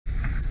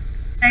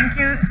Thank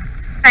you.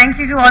 Thank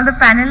you to all the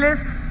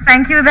panelists.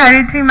 Thank you,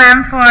 Gayathri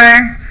ma'am, for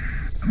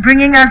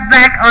bringing us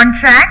back on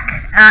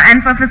track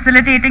and for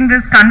facilitating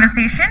this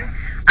conversation.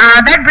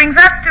 That brings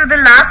us to the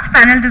last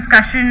panel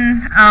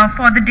discussion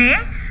for the day,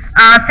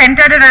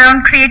 centered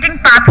around creating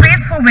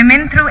pathways for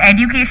women through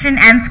education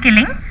and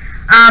skilling.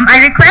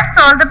 I request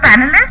all the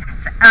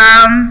panelists,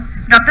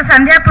 Dr.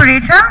 Sandhya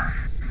Purecha,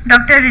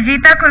 Dr.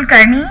 Rajita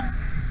Kulkarni,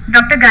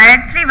 Dr.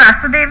 Gayathri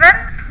Vasudevan,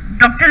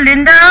 Dr.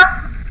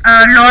 Linda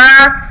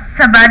Laura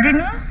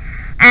Sabbadini,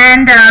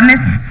 and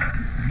Ms.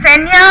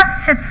 Ksenia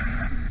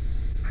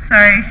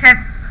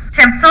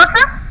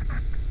Shevtsova,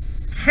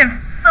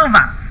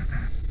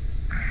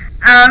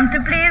 to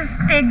please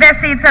take their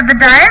seats at the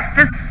dais.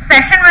 This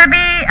session will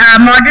be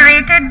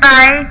moderated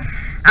by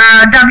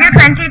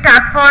W20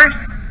 Task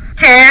Force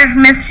Chair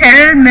Ms.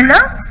 Cheryl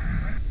Miller.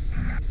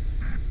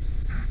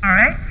 All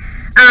right.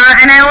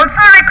 And I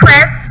also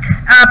request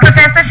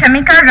Professor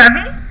Shamika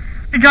Ravi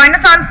to join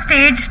us on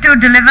stage to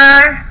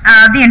deliver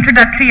the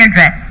introductory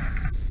address,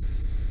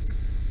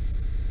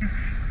 if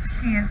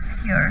she is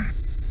here.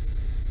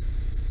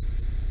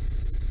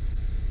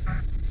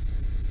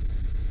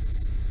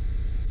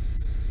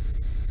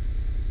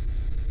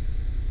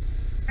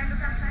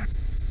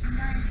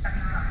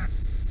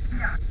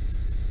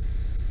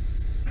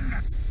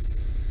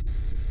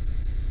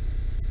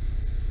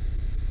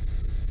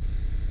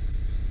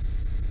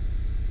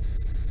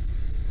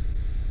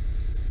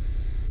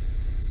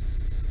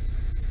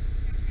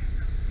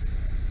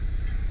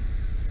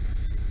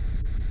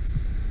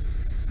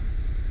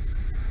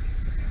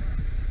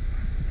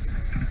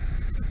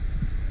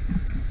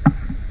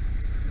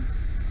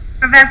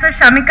 Professor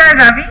Shamika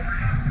Ravi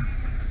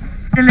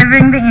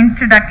delivering the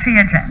introductory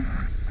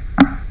address.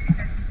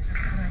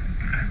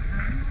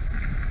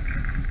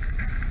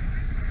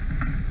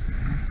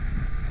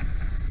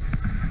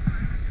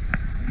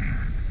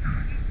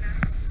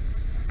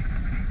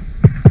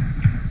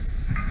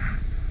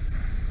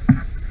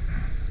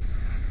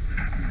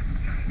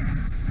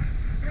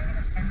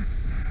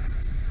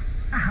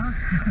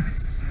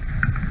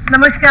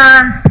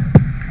 Namaskar.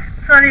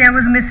 Sorry, I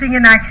was missing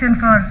in action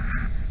for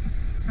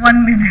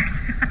 1 minute.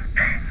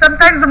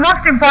 Sometimes the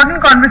most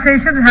important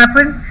conversations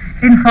happen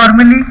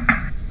informally.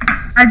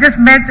 I just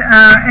met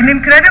an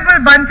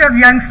incredible bunch of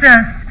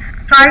youngsters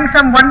trying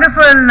some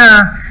wonderful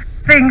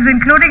things,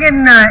 including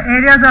in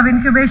areas of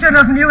incubation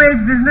of new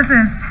age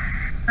businesses.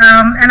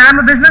 And I'm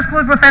a business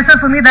school professor.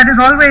 For me, that is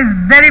always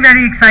very,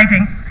 very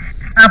exciting,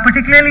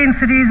 particularly in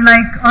cities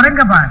like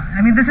Aurangabad.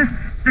 I mean, this is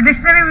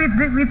traditionally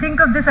we think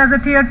of this as a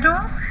tier 2,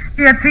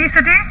 tier 3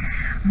 city.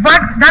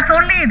 But that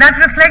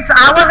reflects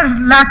our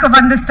lack of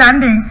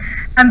understanding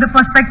and the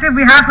perspective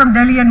we have from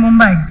Delhi and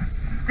Mumbai.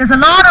 There's a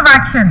lot of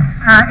action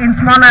in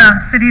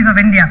smaller cities of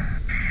India.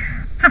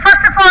 So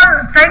first of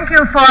all, thank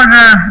you for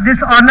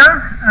this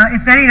honor.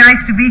 It's very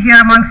nice to be here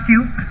amongst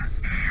you.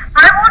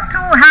 I want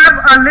to have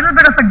a little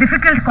bit of a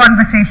difficult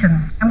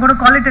conversation. I'm going to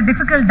call it a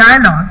difficult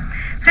dialogue,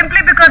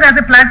 simply because as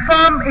a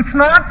platform, it's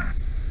not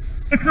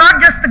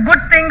just the good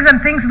things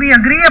and things we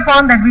agree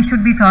upon that we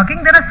should be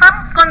talking. There are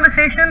some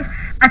conversations,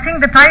 I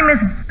think the time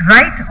is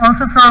right,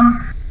 also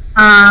from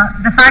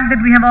the fact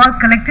that we have all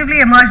collectively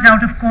emerged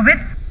out of COVID.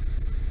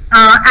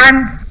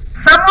 And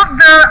some of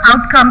the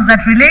outcomes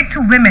that relate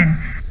to women,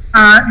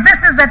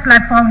 this is that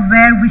platform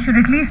where we should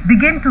at least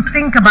begin to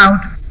think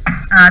about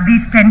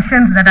these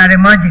tensions that are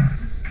emerging.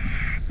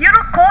 You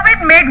know,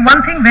 COVID made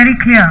one thing very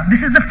clear.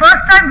 This is the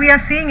first time we are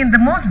seeing in the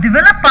most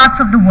developed parts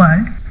of the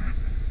world,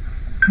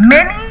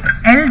 many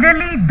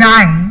elderly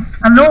die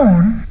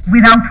alone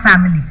without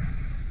family.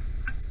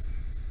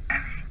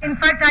 In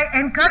fact, I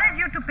encourage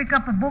you to pick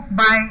up a book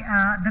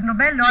by the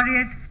Nobel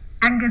laureate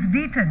Angus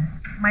Deaton,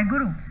 my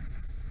guru,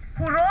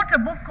 who wrote a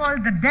book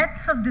called The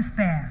Depths of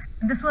Despair.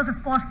 And this was,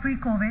 of course,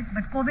 pre-COVID,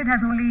 but COVID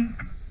has only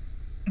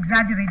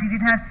exaggerated.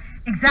 It has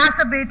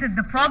exacerbated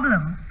the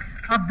problem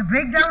of the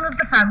breakdown of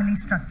the family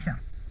structure.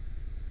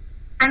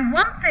 And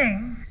one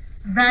thing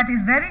that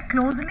is very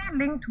closely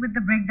linked with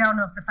the breakdown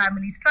of the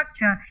family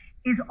structure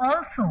is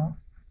also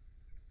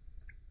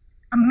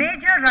a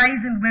major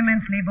rise in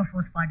women's labor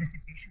force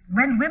participation.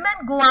 When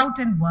women go out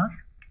and work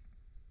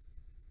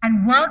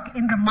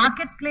in the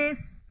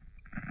marketplace,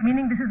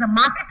 meaning this is a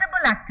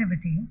marketable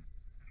activity,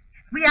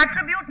 we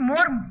attribute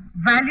more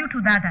value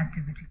to that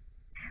activity.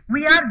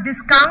 We are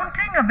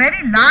discounting a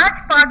very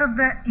large part of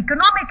the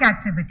economic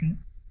activity,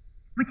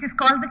 which is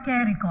called the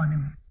care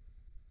economy.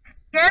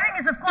 Caring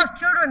is, of course,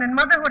 children and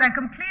motherhood. I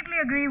completely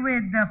agree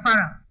with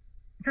Farah.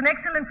 It's an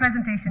excellent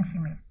presentation she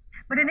made.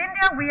 But in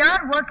India, we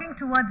are working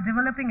towards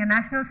developing a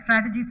national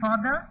strategy for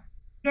the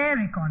care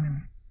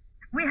economy.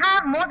 We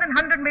have more than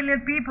 100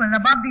 million people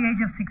above the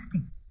age of 60.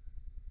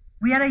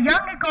 We are a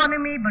young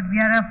economy, but we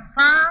are a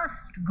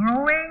fast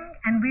growing,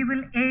 and we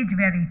will age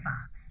very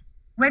fast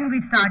when we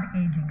start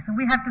aging. So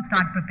we have to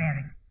start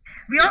preparing.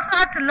 We also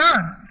have to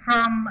learn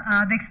from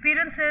the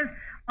experiences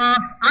of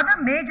other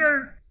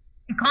major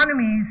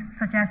economies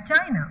such as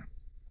China.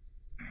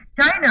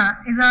 China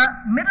is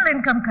a middle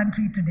income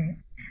country today,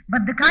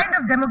 but the kind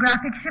of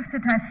demographic shifts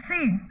it has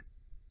seen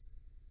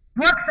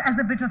works as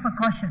a bit of a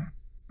caution.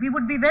 We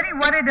would be very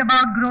worried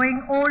about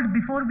growing old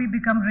before we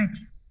become rich.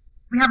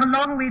 We have a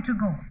long way to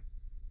go.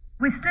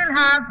 We still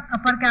have a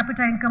per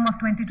capita income of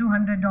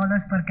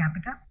 $2,200 per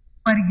capita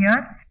per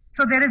year.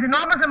 So there is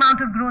enormous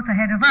amount of growth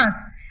ahead of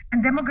us.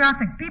 And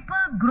demographic, people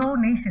grow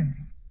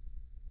nations.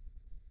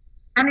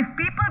 And if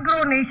people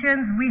grow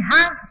nations, we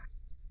have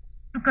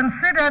to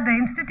consider the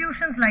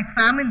institutions like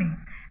family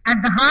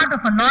at the heart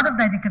of a lot of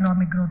that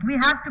economic growth. We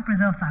have to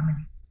preserve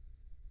family.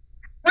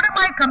 What am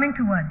I coming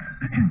towards?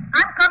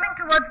 I'm coming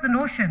towards the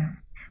notion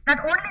that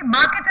only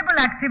marketable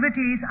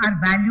activities are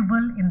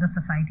valuable in the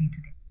society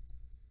today.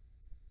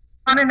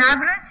 On an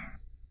average,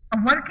 a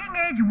working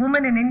age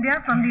woman in India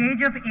from the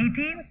age of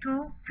 18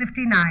 to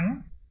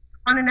 59,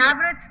 on an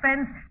average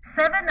spends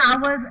 7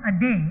 hours a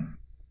day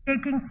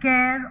taking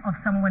care of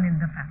someone in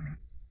the family.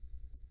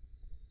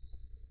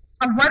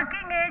 A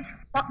working age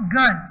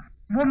girl,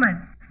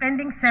 woman,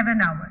 spending 7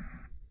 hours.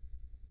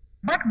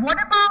 But what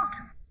about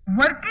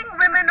working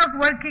women of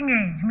working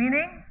age,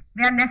 meaning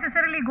they are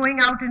necessarily going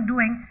out and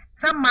doing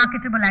some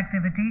marketable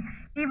activity,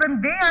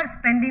 even they are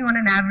spending on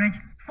an average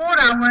 4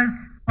 hours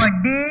per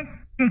day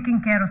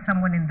taking care of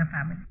someone in the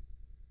family.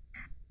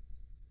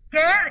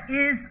 Care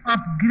is of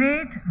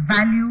great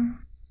value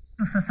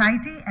to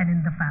society and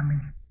in the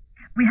family.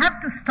 We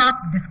have to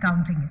stop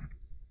discounting it.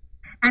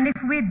 And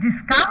if we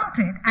discount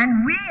it,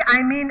 and we,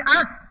 I mean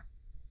us,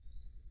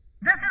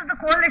 this is the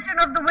coalition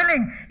of the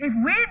willing. If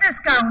we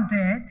discount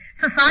it,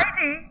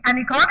 society and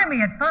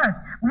economy at first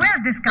will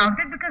discount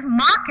it because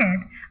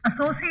market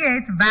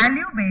associates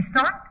value based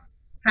on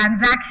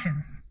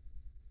transactions.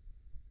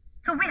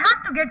 So we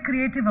have to get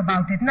creative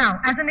about it. Now,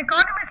 as an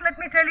economist, let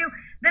me tell you,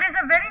 there is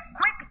a very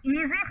quick,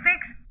 easy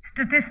fix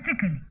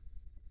statistically.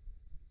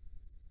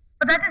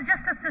 But that is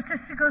just a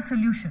statistical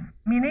solution,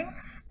 meaning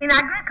in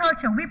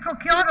agriculture, we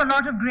procure a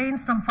lot of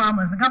grains from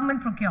farmers, the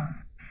government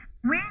procures.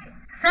 We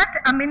set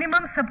a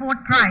minimum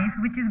support price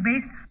which is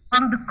based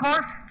on the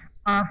cost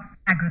of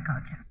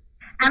agriculture.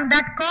 And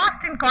that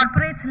cost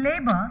incorporates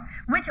labor,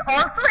 which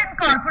also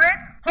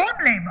incorporates home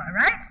labor,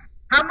 right?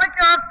 How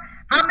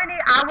many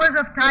hours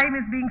of time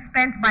is being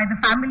spent by the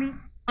family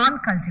on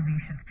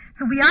cultivation.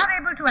 So we are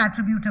able to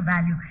attribute a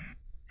value.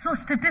 So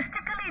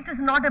statistically, it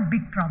is not a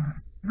big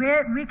problem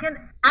where we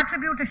can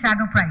attribute a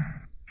shadow price.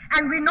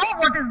 And we know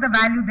what is the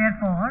value,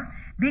 therefore,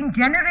 being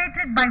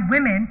generated by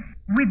women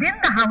within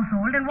the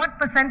household and what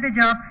percentage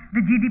of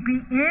the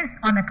GDP is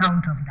on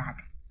account of that.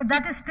 But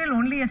that is still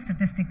only a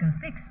statistical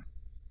fix.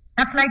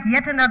 That's like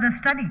yet another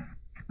study.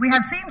 We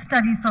have seen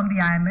studies from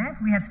the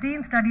IMF, we have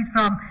seen studies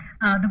from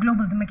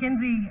the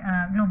McKinsey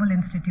Global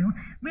Institute.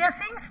 We are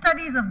seeing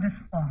studies of this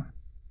form.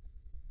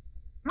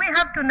 We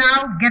have to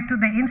now get to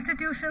the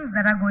institutions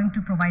that are going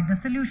to provide the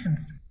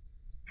solutions to.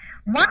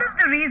 One of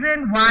the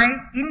reasons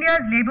why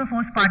India's labor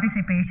force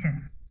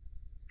participation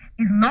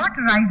is not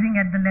rising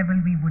at the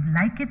level we would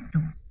like it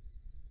to.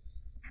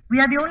 We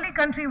are the only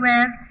country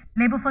where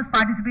labor force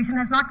participation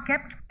has not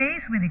kept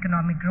pace with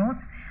economic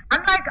growth,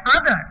 unlike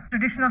other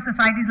traditional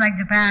societies like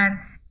Japan,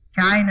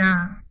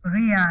 China,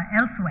 Korea,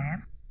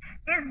 elsewhere,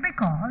 is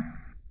because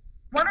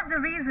one of the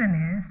reasons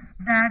is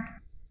that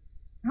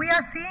we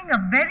are seeing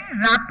a very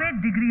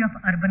rapid degree of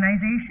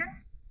urbanization.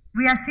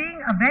 We are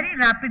seeing a very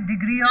rapid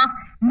degree of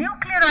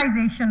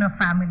nuclearization of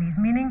families,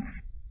 meaning,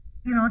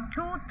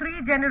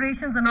 2-3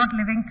 generations are not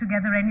living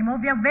together anymore.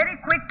 We are very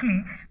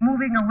quickly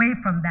moving away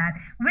from that,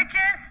 which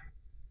is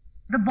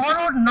the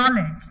borrowed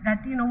knowledge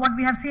that, what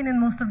we have seen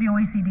in most of the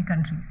OECD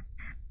countries.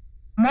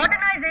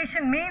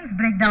 Modernization means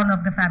breakdown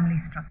of the family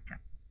structure.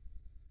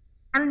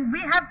 And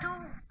we have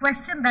to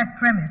question that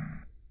premise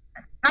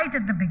right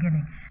at the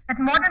beginning, that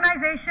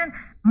modernization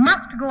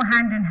must go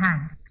hand in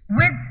hand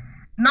with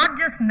not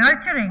just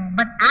nurturing,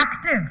 but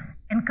active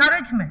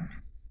encouragement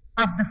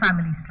of the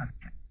family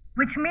structure,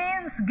 which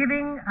means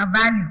giving a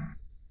value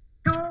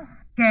to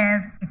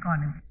care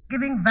economy,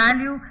 giving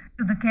value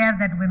to the care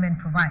that women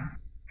provide.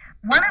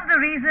 One of the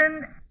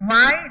reasons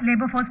why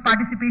labor force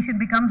participation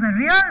becomes a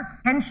real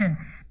tension,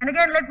 and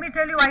again, let me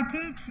tell you, I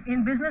teach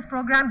in business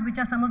programs which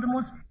are some of the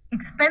most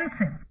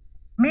expensive,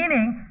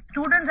 meaning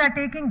students are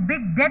taking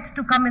big debt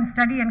to come and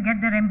study and get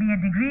their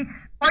MBA degree.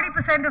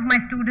 40% of my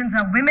students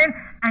are women,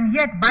 and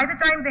yet by the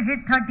time they hit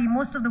 30,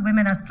 most of the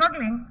women are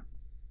struggling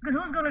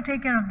because who's going to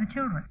take care of the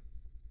children?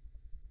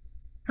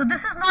 So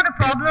this is not a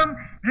problem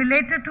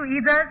related to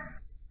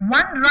either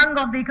one rung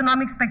of the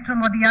economic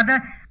spectrum or the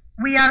other.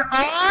 We are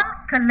all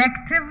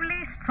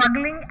collectively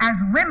struggling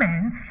as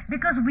women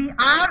because we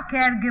are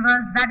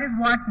caregivers. That is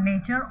what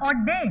nature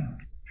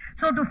ordained.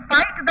 So to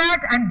fight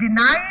that and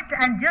deny it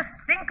and just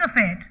think of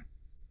it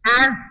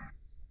as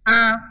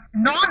a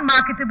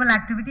non-marketable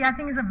activity, I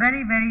think is a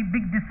very, very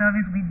big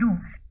disservice we do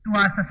to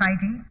our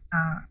society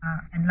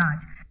at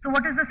large. So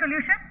what is the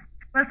solution?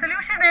 Well,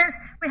 solution is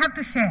we have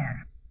to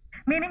share,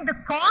 meaning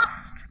the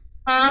cost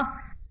of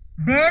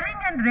bearing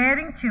and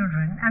rearing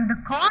children and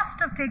the cost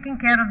of taking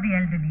care of the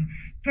elderly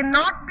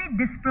cannot be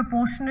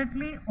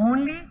disproportionately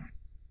only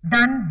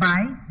done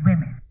by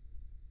women.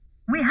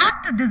 We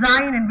have to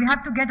design and we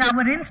have to get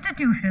our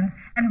institutions,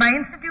 and by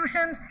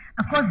institutions,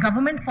 of course,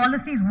 government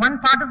policy is one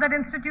part of that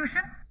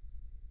institution.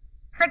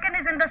 Second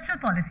is industrial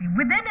policy.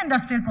 Within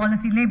industrial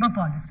policy, labor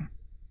policy.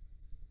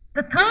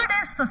 The third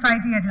is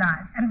society at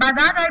large. And by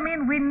that I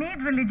mean we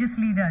need religious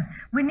leaders,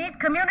 we need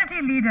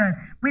community leaders,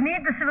 we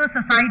need the civil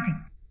society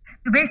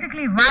to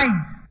basically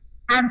rise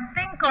and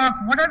think of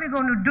what are we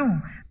going to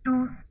do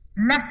to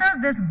lesser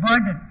this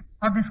burden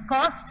or this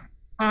cost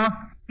of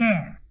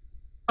care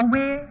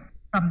away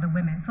from the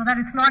women, so that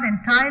it's not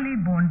entirely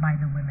borne by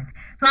the women.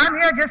 So I'm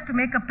here just to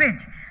make a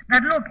pitch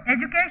that look,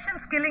 education,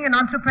 skilling and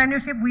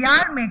entrepreneurship, we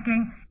are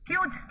making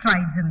huge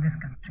strides in this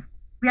country.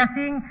 We are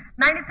seeing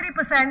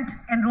 93%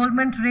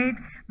 enrollment rate.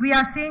 We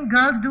are seeing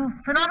girls do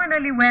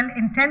phenomenally well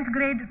in 10th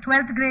grade,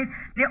 12th grade.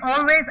 They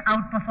always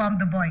outperform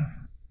the boys.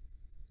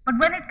 But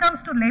when it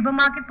comes to labor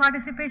market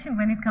participation,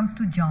 when it comes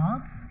to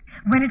jobs,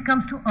 when it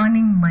comes to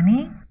earning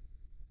money,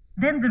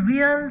 then the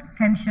real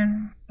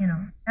tension,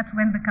 that's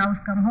when the cows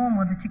come home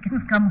or the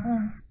chickens come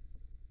home.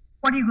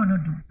 What are you going to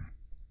do?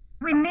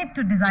 We need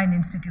to design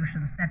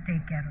institutions that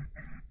take care of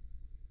this.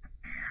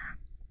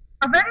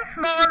 A very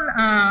small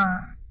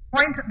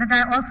point that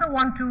I also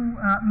want to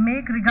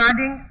make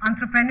regarding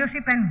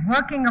entrepreneurship and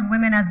working of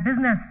women as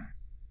business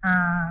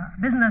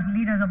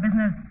leaders or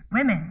business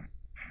women.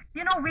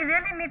 We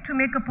really need to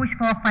make a push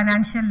for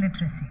financial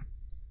literacy.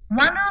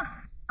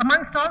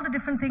 Amongst all the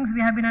different things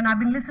we have been, and I've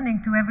been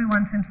listening to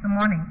everyone since the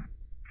morning,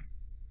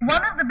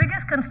 one of the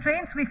biggest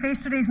constraints we face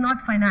today is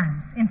not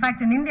finance. In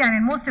fact, in India and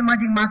in most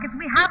emerging markets,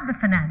 we have the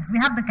finance, we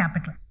have the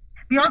capital.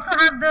 We also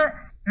have the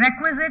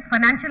requisite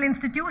financial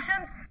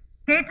institutions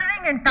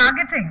catering and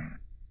targeting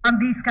on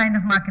these kind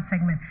of market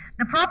segment.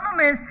 The problem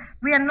is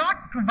we are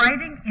not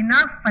providing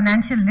enough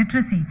financial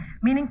literacy,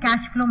 meaning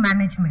cash flow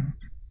management,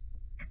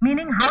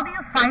 meaning how do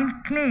you file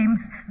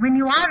claims when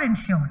you are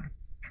insured?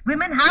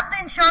 Women have the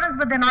insurance,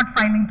 but they're not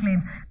filing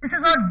claims. This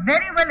is not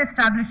very well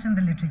established in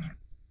the literature.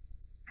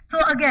 So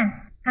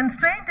again,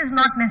 constraint is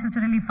not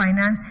necessarily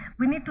finance.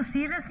 We need to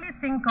seriously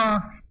think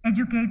of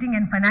educating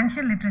and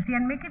financial literacy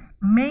and make it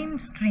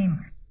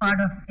mainstream part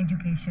of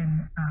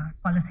education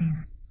policies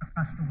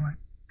across the world.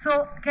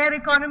 So care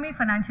economy,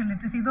 financial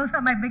literacy, those are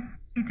my big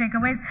key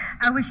takeaways.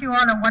 I wish you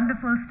all a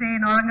wonderful stay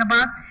in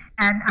Aurangabad,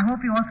 and I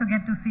hope you also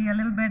get to see a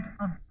little bit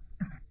of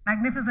this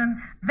magnificent,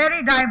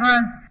 very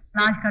diverse,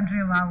 large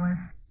country of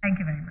ours. Thank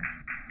you very much.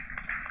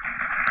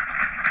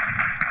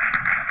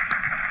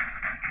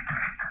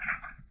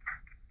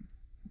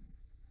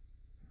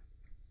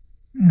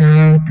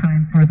 Now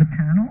time for the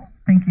panel.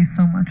 Thank you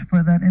so much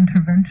for that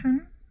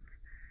intervention.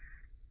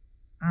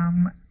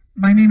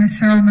 My name is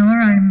Cheryl Miller.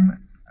 I'm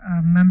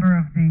a member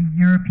of the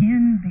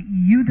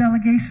EU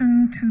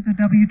delegation to the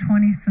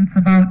W20 since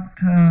about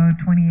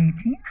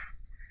 2018.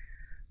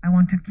 I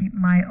want to keep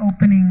my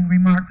opening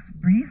remarks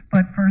brief,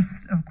 but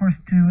first, of course,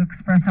 to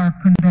express our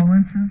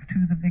condolences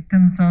to the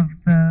victims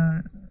of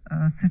the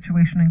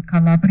situation in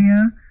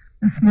Calabria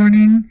this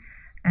morning,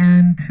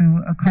 and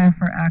to a call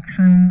for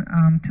action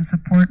to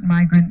support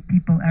migrant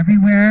people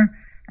everywhere,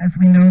 as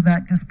we know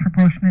that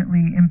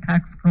disproportionately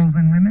impacts girls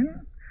and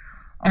women.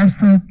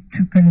 Also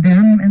to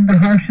condemn in the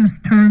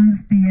harshest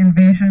terms the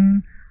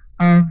invasion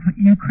of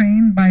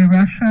Ukraine by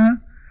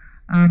Russia,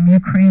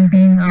 Ukraine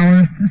being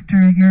our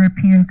sister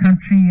European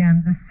country,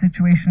 and this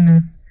situation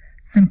is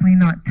simply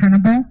not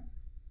tenable.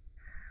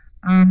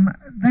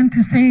 Then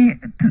to say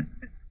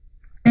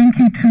thank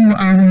you to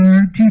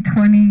our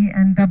G20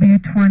 and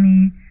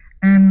W20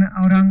 and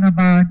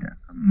Aurangabad,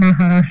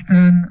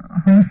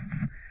 Maharashtrian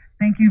hosts.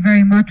 Thank you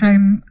very much.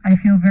 I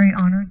feel very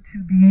honored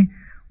to be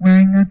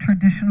wearing a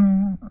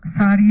traditional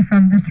sari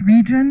from this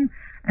region,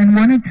 and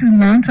wanted to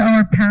launch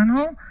our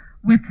panel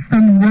with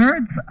some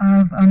words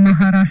of a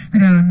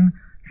Maharashtrian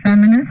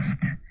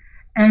feminist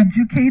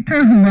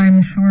educator who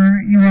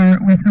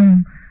with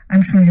whom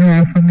I'm sure you're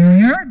all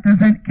familiar.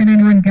 Can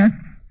anyone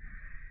guess?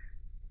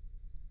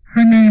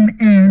 Her name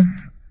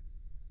is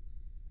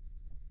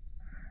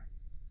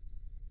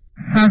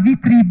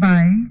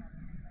Savitribai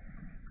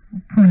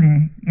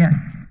Phule,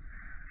 yes,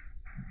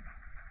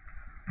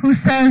 who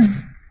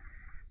says,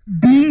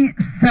 be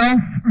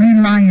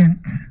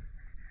self-reliant,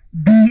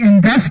 be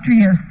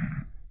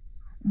industrious,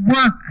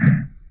 work,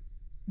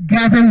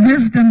 gather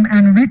wisdom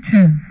and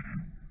riches.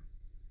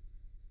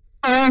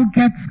 All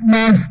gets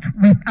lost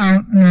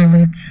without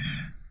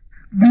knowledge.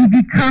 We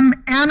become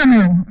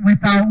animal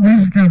without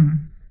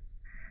wisdom.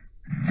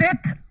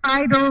 Sit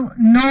idle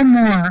no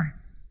more.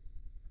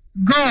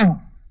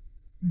 Go,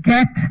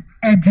 get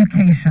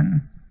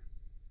education.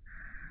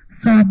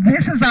 So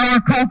this is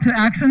our call to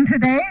action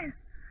today.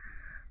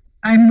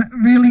 I'm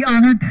really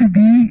honored to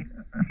be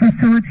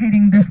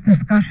facilitating this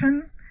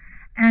discussion.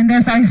 And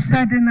as I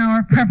said in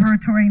our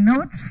preparatory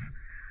notes,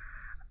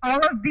 all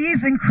of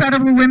these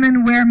incredible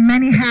women wear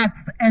many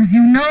hats, as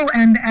you know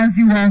and as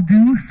you all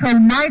do. So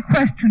my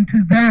question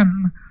to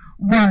them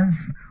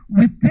was,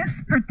 with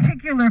this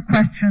particular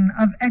question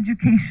of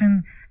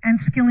education and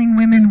skilling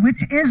women,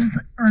 which is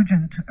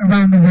urgent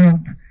around the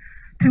world,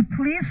 to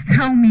please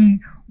tell me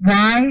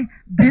why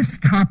this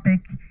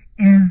topic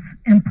is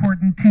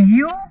important to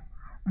you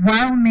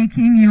while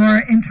making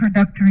your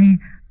introductory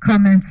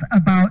comments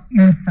about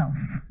yourself.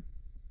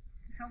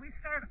 Shall we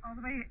start all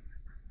the way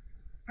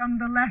from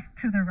the left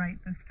to the right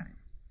this time?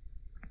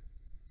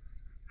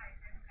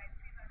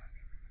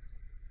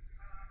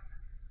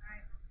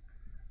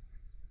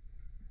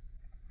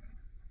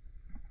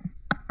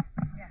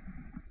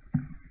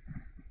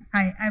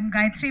 Hi, I'm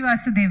Gayathri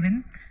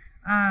Vasudevan.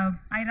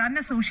 I run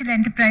a social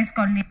enterprise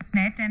called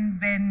LabourNet,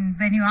 and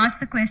when you asked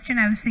the question,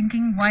 I was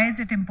thinking, why is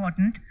it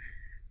important?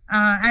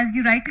 As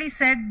you rightly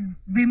said,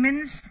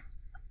 women's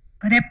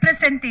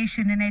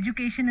representation in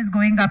education is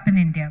going up in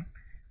India,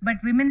 but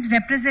women's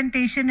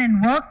representation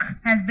in work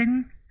has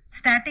been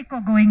static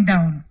or going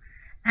down.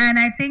 And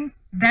I think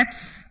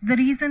that's the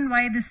reason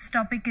why this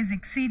topic is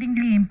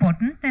exceedingly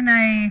important. And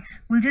I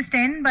will just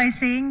end by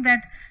saying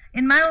that,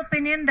 in my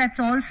opinion,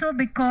 that's also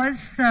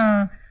because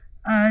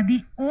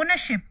the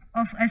ownership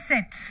of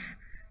assets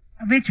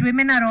which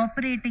women are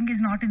operating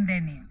is not in their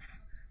names.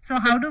 So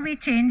how do we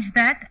change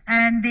that?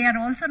 And they are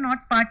also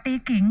not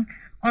partaking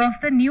of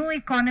the new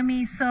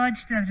economy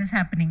surge that is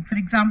happening. For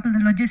example,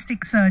 the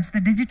logistics surge,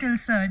 the digital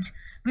surge,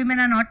 women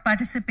are not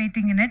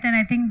participating in it. And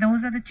I think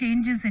those are the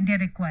changes India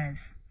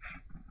requires.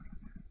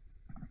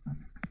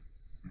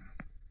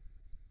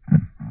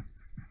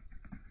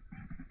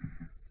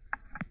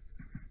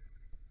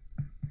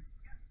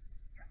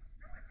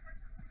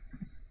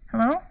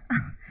 Hello,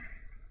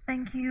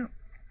 thank you.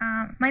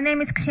 My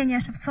name is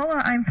Ksenia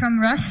Shevtsova. I'm from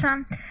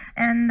Russia,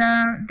 and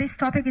this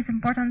topic is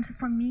important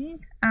for me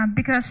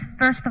because,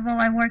 first of all,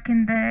 I work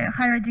in the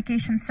higher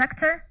education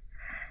sector,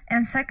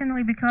 and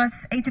secondly,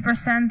 because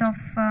 80% of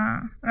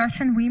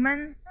Russian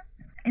women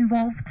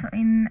involved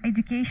in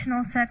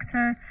educational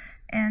sector,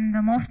 and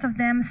most of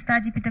them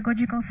study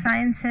pedagogical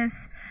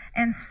sciences,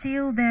 and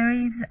still there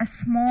is a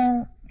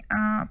small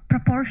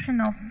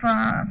proportion of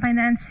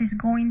finances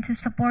going to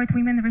support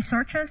women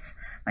researchers.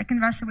 Like in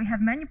Russia, we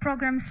have many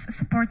programs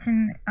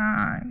supporting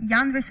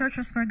young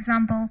researchers, for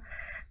example,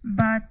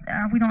 but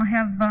we don't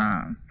have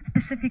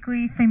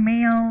specifically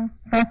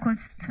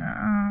female-focused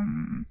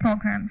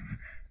programs.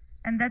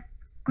 And that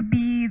could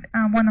be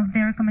one of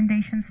the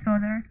recommendations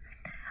further.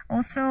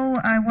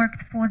 Also, I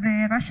worked for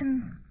the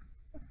Russian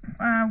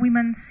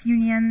Women's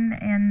Union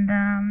and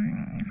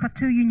for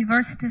 2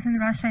 universities in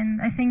Russia,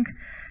 and I think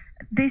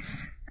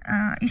this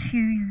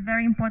issue is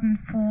very important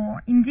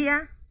for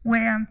India,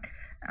 where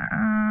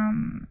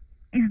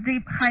is the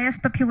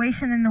highest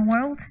population in the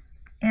world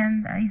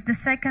and is the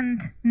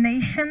second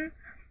nation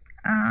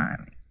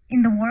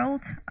in the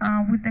world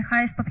with the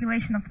highest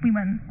population of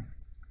women.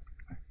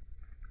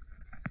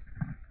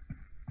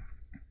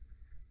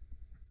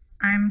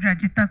 I'm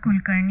Rajita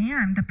Kulkarni.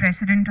 I'm the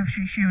president of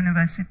Shishi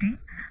University.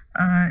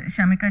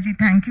 Shamika ji,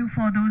 thank you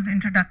for those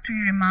introductory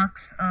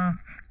remarks.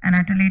 And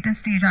at a later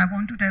stage, I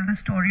want to tell the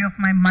story of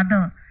my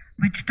mother,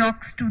 which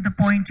talks to the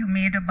point you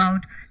made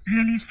about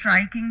really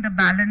striking the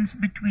balance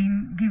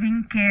between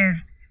giving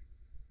care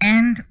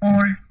and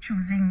or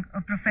choosing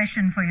a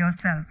profession for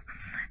yourself.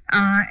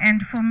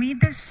 And for me,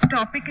 this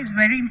topic is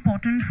very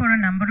important for a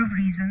number of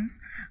reasons.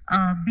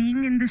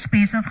 Being in the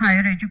space of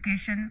higher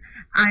education,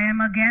 I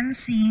am again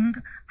seeing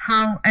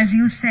how, as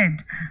you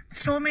said,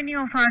 so many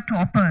of our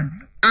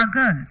toppers are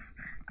girls.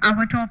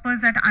 Our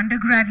toppers at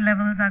undergrad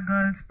levels are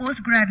girls,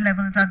 postgrad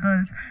levels are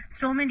girls.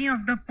 So many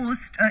of the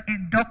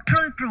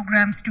doctoral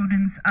program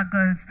students are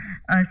girls.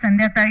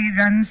 Sandhya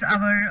runs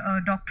our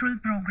doctoral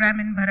program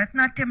in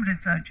Bharatnatyam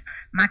research.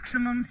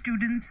 Maximum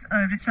students,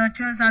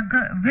 researchers are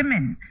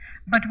women.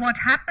 But what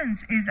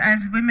happens is,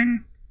 as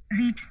women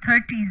reach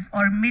 30s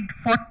or mid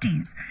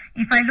 40s,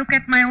 if I look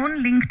at my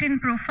own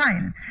LinkedIn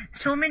profile,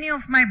 so many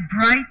of my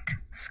bright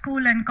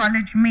school and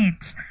college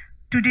mates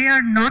today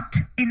are not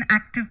in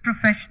active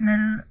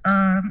professional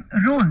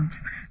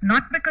roles,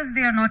 not because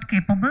they are not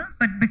capable,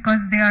 but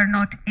because they are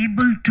not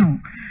able to.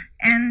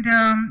 And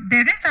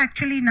there is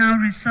actually now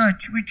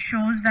research which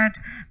shows that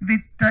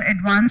with the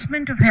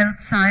advancement of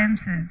health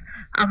sciences,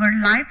 our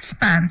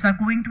lifespans are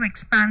going to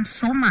expand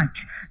so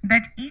much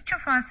that each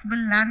of us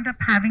will land up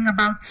having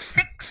about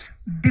 6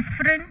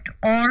 different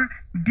or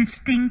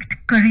distinct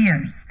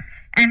careers.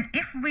 And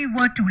if we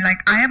were to,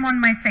 like I am on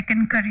my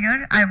 2nd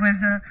career, I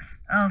was a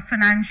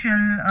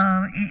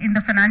in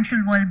the financial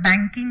world,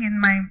 banking in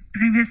my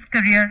previous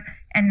career,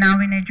 and now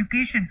in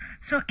education.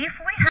 So if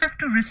we have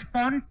to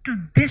respond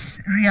to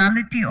this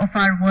reality of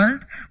our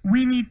world,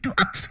 we need to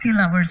upskill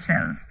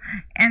ourselves.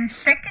 And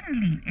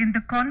secondly, in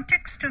the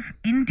context of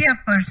India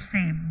per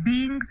se,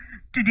 being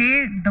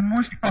today the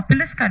most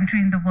populous country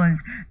in the world,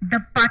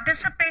 the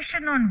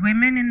participation on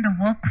women in the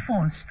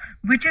workforce,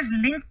 which is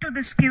linked to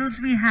the skills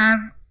we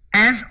have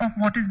as of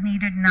what is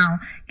needed now,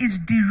 is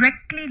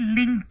directly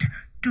linked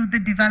to the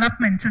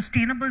development,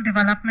 sustainable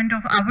development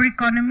of our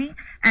economy.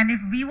 And if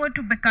we were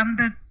to become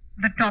the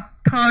top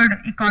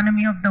 3rd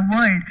economy of the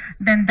world,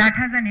 then that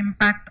has an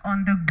impact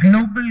on the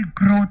global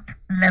growth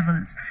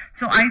levels.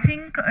 So I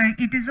think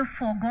it is a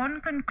foregone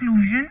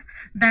conclusion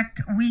that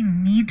we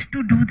need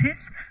to do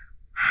this.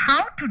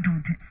 How to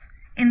do this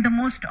in the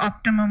most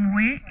optimum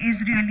way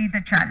is really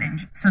the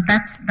challenge. So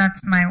that's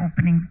my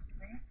opening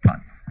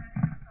thoughts.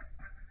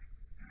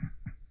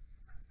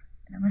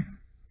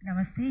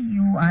 Namaste,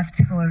 you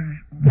asked for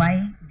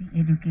why the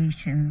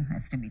education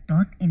has to be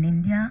taught. In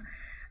India,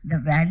 the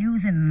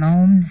values and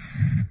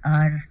norms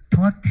are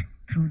taught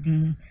through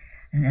the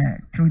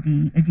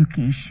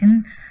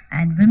education,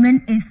 and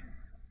women is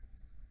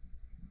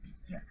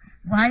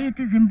why it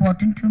is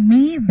important to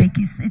me,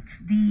 because it's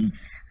the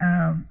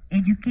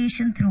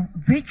education through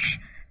which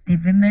the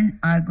women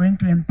are going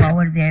to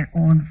empower their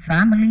own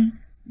family,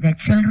 their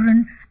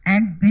children,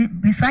 and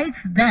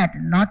besides that,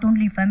 not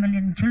only family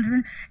and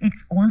children,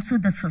 it's also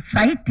the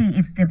society.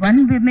 If the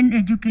one woman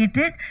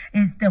educated,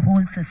 is the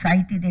whole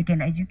society they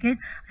can educate.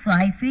 So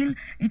I feel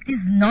it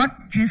is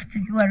not just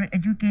you are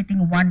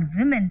educating one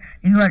woman,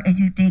 you are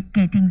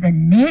educating the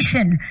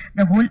nation.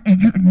 The whole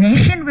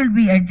nation will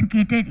be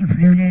educated if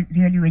really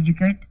you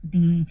educate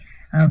the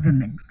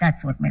women.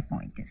 That's what my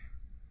point is.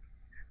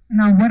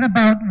 Now, what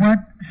about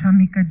what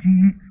Shamika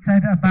ji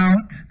said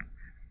about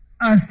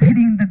us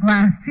hitting the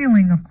glass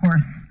ceiling, of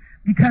course,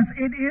 because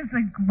it is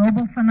a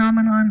global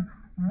phenomenon.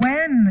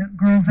 When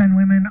girls and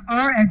women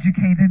are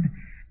educated,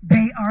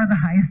 they are the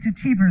highest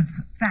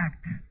achievers.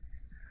 Fact.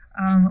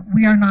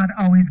 We are not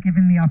always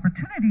given the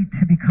opportunity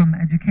to become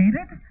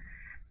educated.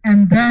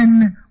 And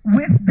then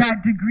with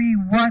that degree,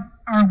 what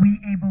are we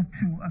able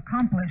to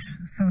accomplish?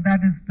 So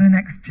that is the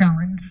next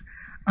challenge.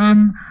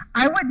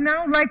 I would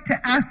now like to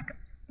ask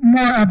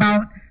more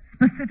about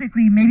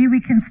specifically, maybe we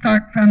can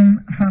start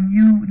from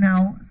you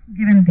now,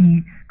 given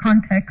the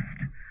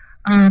context.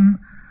 What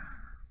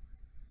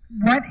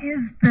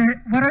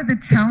are the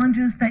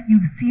challenges that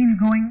you've seen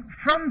going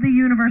from the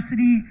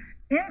university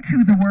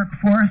into the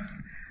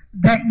workforce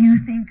that you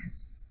think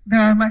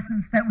there are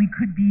lessons that we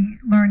could be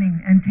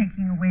learning and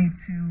taking away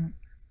to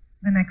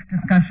the next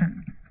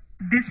discussion?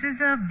 This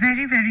is a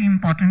very, very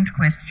important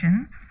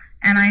question.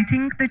 And I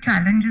think the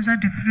challenges are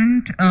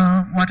different,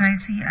 what I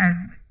see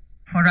as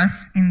for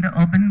us in the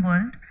urban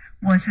world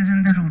versus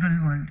in the rural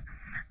world.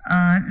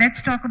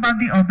 Let's talk about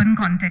the urban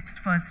context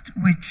first,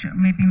 which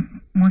maybe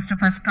most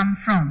of us come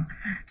from.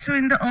 So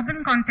in the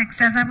urban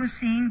context, as I was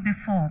saying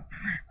before,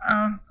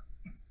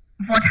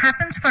 what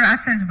happens for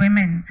us as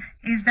women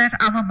is that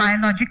our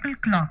biological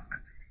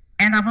clock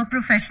and our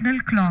professional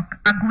clock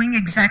are going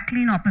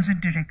exactly in opposite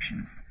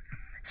directions.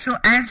 So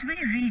as we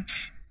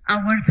reach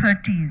our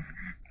 30s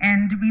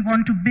and we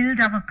want to build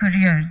our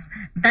careers,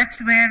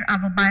 that's where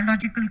our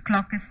biological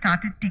clock has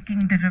started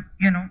ticking,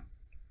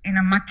 in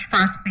a much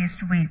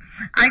fast-paced way.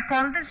 I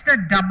call this the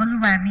double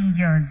whammy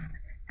years,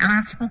 and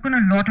I've spoken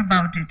a lot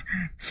about it.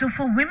 So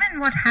for women,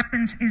 what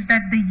happens is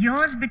that the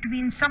years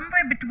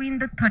somewhere between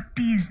the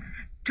 30s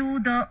to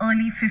the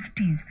early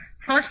 50s,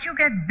 first you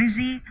get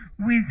busy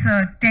with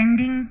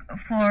tending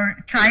for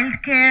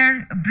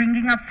childcare,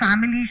 bringing up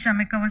family.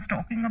 Shamika was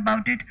talking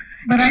about it.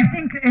 But I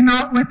think,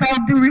 with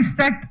all due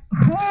respect,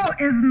 who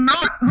is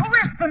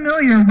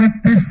familiar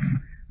with this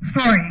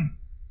story?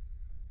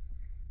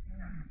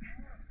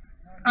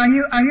 Are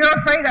you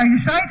afraid? Are you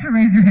shy to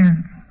raise your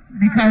hands?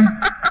 Because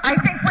I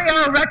think we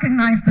all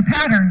recognize the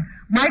pattern.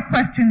 My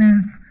question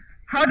is,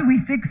 how do we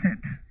fix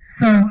it?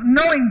 So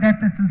knowing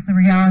that this is the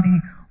reality,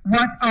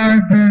 what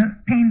are the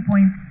pain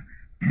points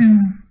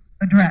to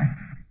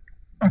address?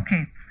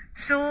 Okay,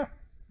 so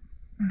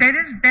there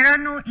are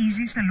no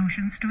easy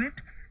solutions to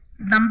it.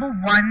 Number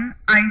one,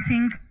 I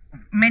think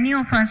many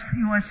of us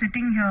who are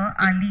sitting here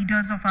are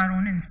leaders of our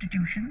own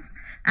institutions,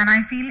 and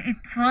I feel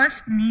it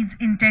first needs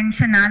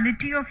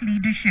intentionality of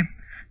leadership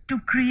to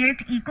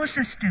create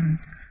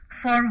ecosystems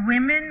for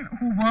women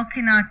who work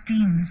in our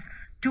teams,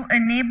 to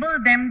enable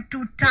them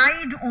to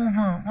tide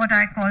over what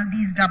I call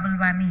these double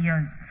whammy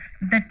years.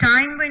 The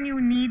time when you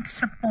need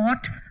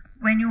support,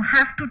 when you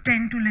have to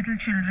tend to little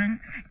children,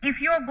 if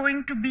you're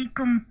going to be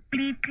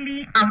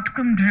completely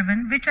outcome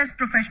driven, which as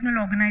professional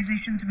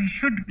organizations we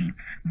should be,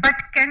 but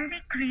can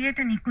we create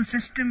an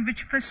ecosystem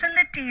which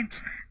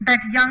facilitates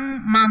that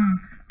young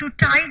mom to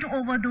tide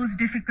over those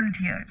difficult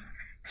years?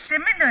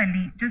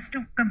 Similarly, just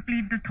to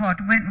complete the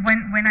thought,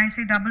 when I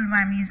say double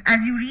whammies,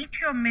 as you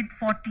reach your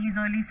mid-40s,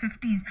 early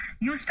 50s,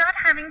 you start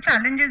having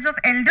challenges of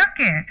elder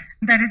care.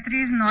 Gayathri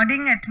is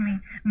nodding at me.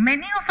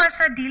 Many of us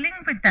are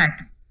dealing with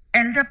that.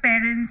 Elder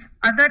parents,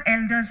 other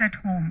elders at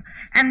home.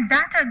 And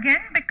that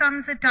again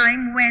becomes a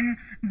time when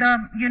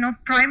the,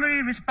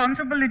 primary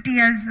responsibility,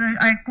 as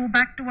I go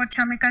back to what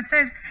Shamika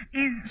says,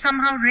 is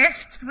somehow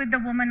rests with the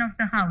woman of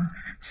the house.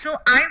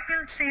 So I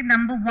will say,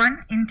 number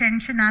one,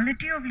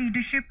 intentionality of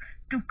leadership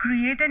to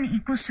create an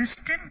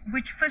ecosystem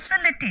which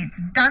facilitates,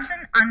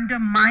 doesn't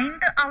undermine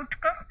the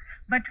outcome,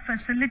 but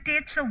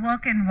facilitates a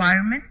work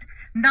environment.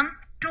 Number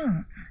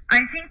two,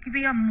 I think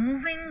we are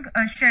moving,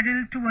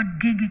 Cheryl, to a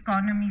gig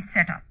economy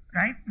setup.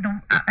 Right?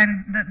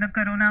 The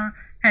corona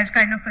has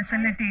kind of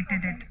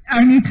facilitated it.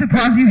 I need to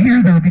pause you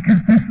here, though,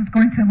 because this is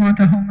going to launch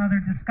a whole other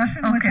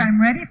discussion, which I'm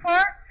ready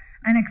for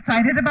and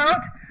excited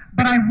about.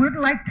 But I would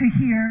like to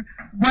hear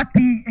what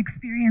the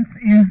experience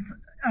is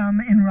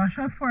in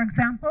Russia, for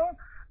example.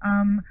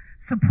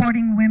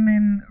 supporting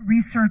women,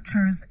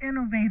 researchers,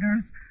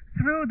 innovators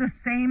through the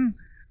same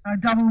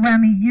double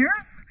whammy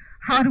years?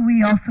 How do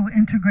we also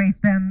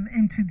integrate them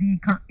into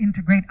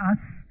integrate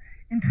us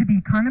into the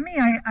economy?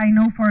 I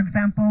know, for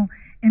example,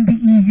 in the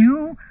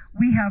EU,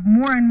 we have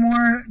more and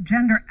more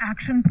gender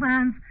action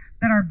plans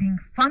that are being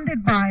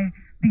funded by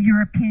the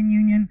European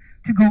Union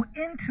to go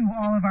into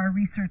all of our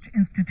research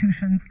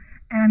institutions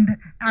and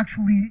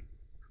actually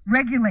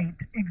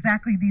regulate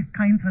exactly these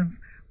kinds of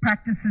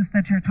practices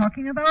that you're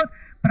talking about.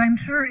 But I'm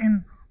sure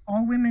in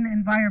all women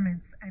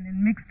environments and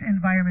in mixed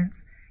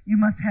environments, you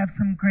must have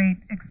some great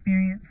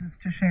experiences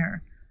to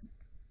share.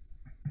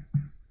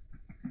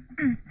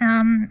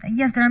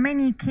 Yes, there are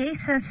many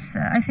cases.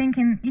 I think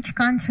in each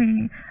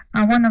country,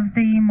 one of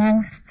the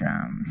most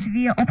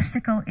severe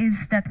obstacle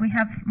is that we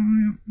have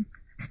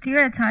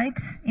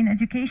stereotypes in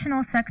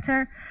educational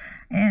sector,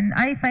 and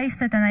I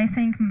faced it, and I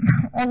think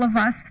all of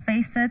us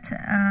faced it.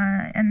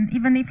 And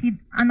even if you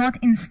are not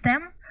in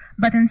STEM,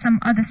 but in some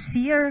other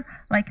sphere,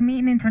 like me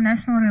in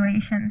international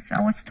relations,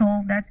 I was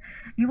told that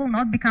you will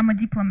not become a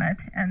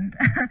diplomat. And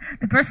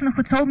the person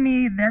who told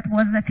me that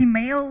was a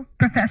female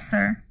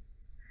professor.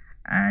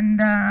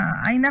 And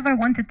I never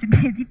wanted to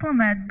be a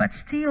diplomat, but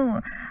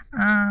still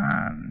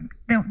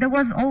there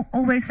was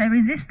always a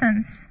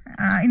resistance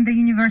in the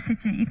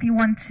university. If you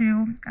want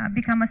to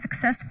become a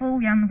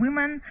successful young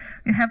woman,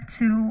 you have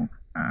to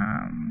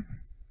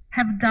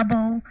have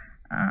double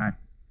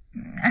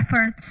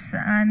efforts,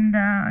 and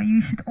you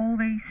should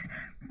always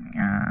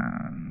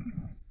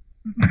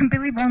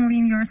believe only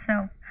in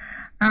yourself.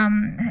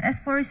 As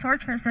for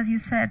researchers, as you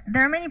said,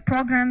 there are many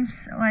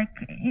programs.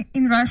 Like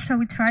in Russia,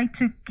 we try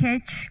to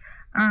catch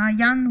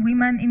young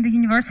women in the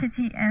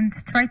university and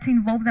try to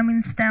involve them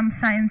in STEM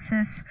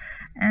sciences,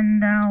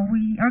 and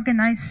we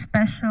organize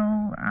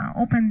special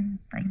open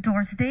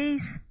doors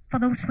days for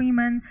those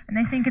women, and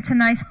I think it's a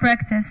nice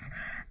practice.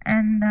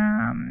 And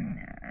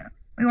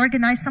we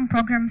organize some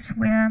programs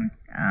where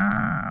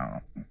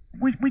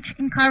which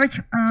encourage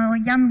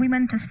young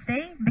women to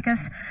stay,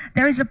 because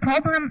there is a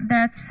problem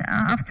that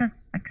after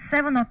like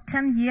 7 or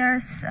 10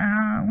 years,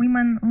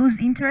 women lose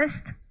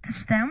interest to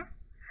STEM,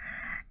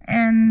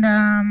 and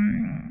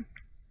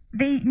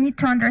they need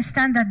to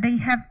understand that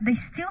they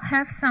still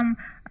have some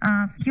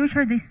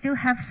future, they still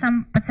have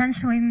some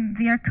potential in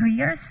their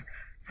careers,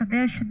 so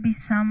there should be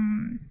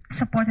some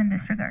support in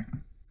this regard.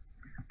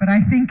 But I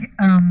think,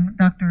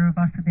 Dr.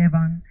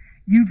 Vasudevan,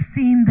 you've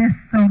seen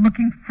this, so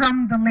looking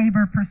from the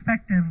labor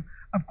perspective,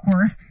 of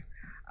course,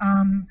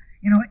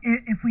 you know,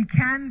 if we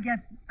can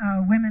get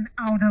women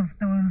out of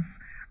those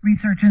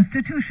research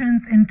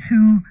institutions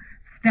into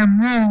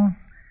STEM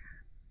roles,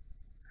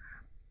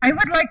 I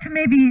would like to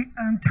maybe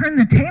turn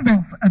the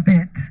tables a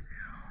bit.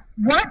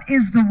 What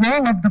is the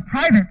role of the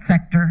private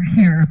sector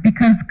here?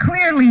 Because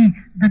clearly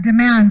the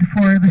demand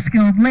for the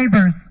skilled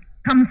laborers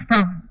comes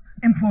from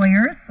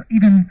employers,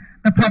 even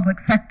the public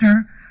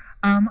sector.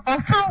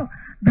 Also,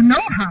 the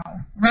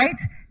know-how, right?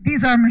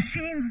 These are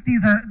machines,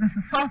 this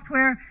is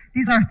software,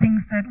 these are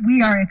things that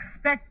we are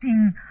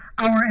expecting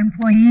our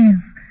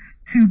employees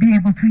to be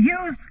able to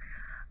use.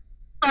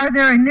 Are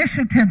there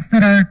initiatives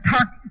that are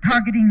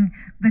targeting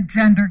the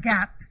gender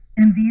gap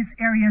in these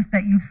areas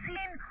that you've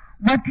seen?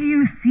 What do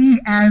you see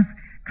as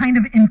kind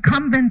of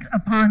incumbent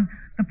upon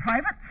the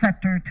private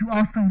sector to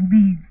also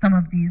lead some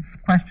of these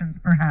questions,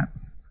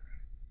 perhaps?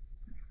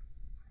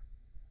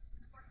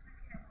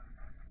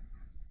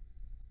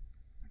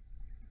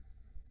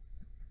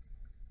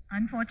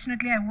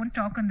 Unfortunately, I won't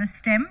talk on the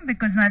STEM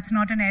because that's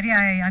not an area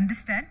I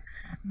understand.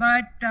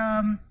 But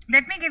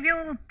let me give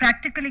you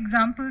practical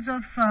examples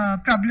of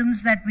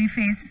problems that we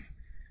face.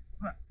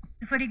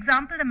 For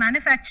example, the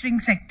manufacturing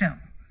sector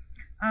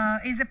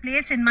is a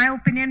place, in my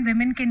opinion,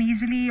 women can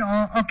easily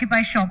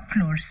occupy shop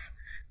floors.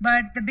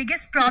 But the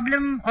biggest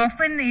problem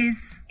often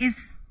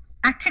is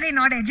actually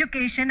not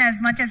education as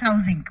much as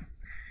housing.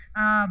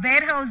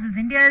 Warehouses,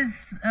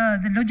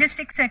 the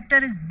logistics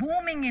sector is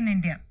booming in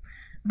India.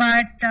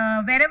 But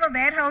wherever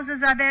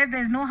warehouses are there,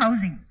 there's no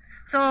housing.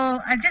 So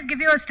I'll just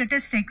give you a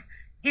statistics.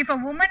 If a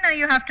woman,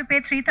 you have to pay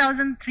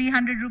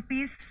 3,300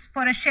 rupees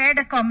for a shared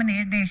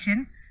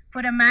accommodation.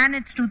 For a man,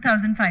 it's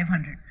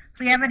 2,500.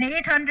 So you have an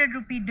 800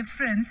 rupee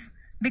difference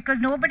because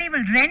nobody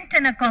will rent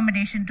an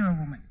accommodation to a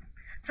woman.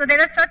 So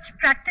there are such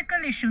practical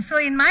issues. So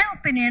in my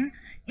opinion,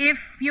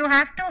 if you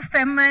have to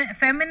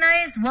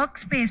feminize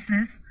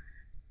workspaces,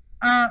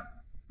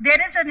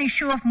 there is an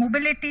issue of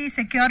mobility,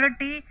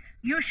 security.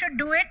 You should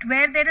do it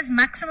where there is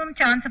maximum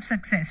chance of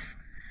success.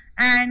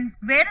 And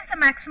where is the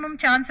maximum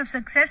chance of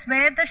success?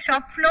 Where the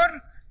shop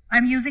floor,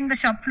 I'm using the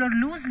shop floor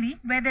loosely,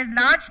 where the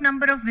large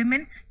number of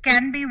women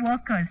can be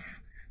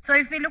workers. So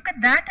if we look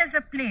at that as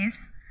a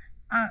place,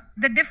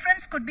 the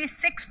difference could be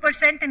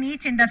 6% in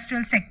each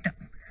industrial sector.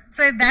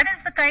 So if that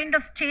is the kind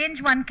of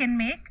change one can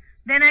make,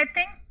 then I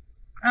think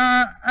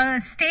a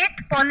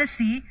state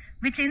policy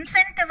which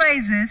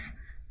incentivizes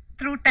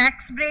through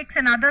tax breaks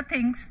and other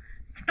things,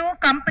 two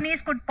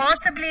companies could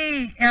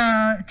possibly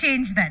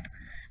change that.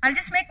 I'll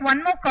just make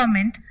one more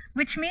comment,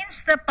 which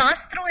means the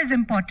pass-through is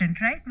important,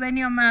 right? When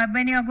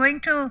you're going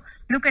to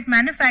look at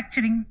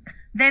manufacturing,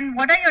 then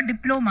what are your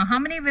diploma? How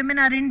many women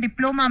are in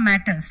diploma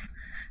matters?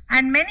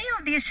 And many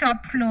of these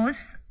shop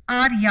floors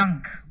are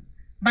young.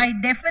 By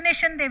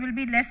definition, they will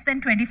be less than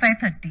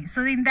 25-30.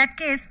 So in that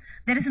case,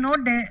 there is no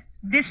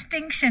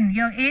distinction.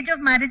 Your age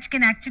of marriage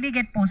can actually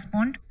get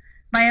postponed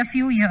by a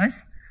few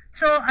years.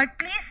 So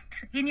at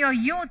least in your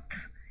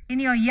youth, in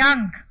your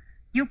young,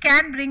 you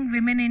can bring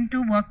women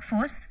into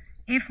workforce.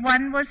 If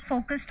one was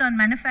focused on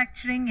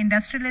manufacturing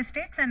industrial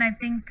estates, and I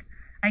think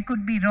I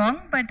could be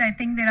wrong, but I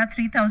think there are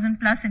 3,000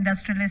 plus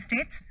industrial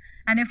estates.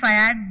 And if I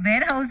add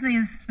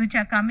warehouses which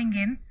are coming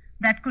in,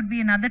 that could be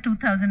another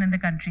 2,000 in the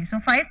country. So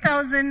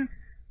 5,000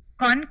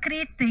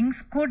 concrete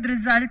things could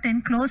result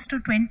in close to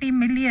 20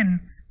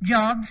 million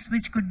jobs,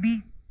 which could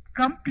be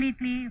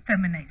completely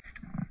feminized.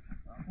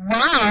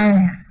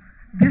 Wow.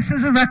 This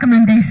is a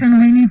recommendation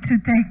we need to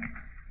take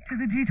to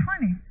the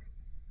G20.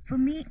 For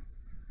me,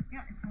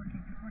 yeah, it's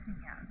working.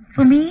 Yeah.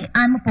 For me,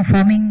 I'm a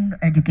performing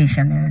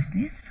educationist,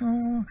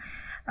 so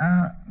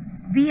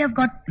we have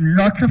got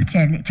lots of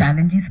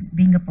challenges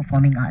being a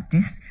performing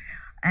artist,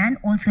 and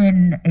also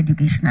an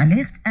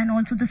educationalist, and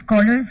also the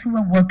scholars who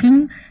are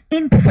working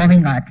in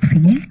performing art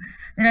field.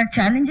 There are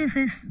challenges.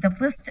 Is the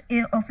first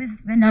of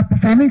is when our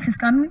performance is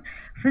coming,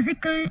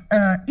 physical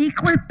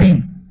equal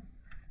pay.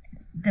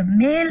 The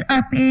male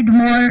are paid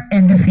more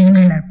and the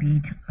female are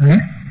paid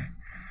less.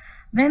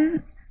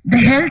 Then the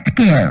health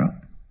care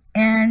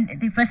and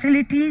the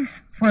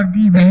facilities for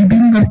the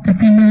well-being of the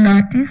female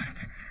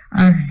artists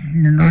are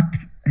not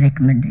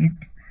recommended.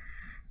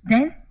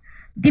 Then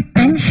the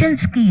pension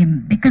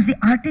scheme, because the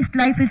artist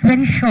life is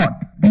very short.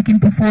 They can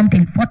perform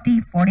till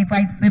 40,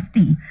 45,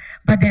 50,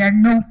 but there are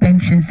no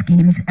pension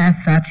schemes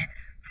as such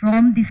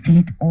from the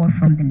state or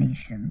from the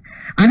nation.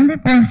 Another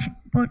part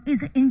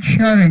is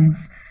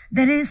insurance.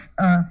 There is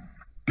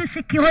to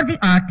secure the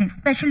artist,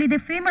 especially the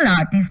female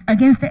artist,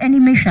 against any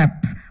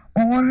mishaps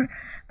or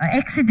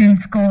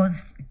accidents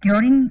caused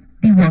during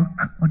the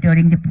work or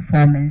during the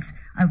performance,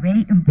 are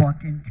very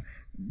important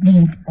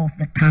need of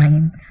the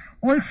time.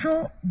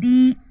 Also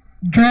the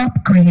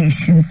job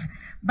creations.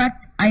 But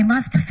I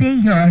must say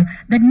here,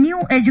 the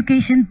new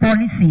education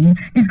policy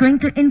is going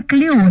to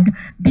include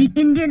the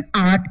Indian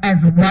art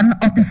as one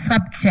of the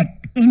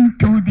subject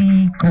into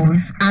the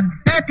course, and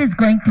that is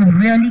going to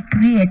really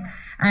create.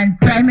 And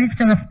Prime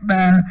Minister of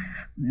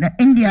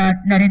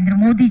India, Narendra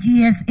Modi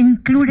ji, has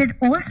included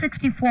all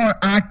 64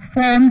 art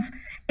forms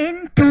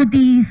into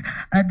these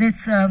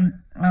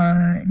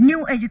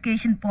new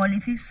education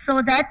policies,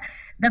 so that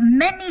the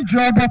many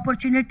job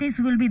opportunities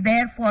will be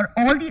there for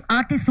all the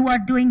artists who are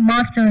doing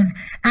masters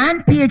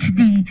and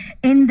PhD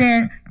in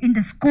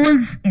the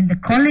schools, in the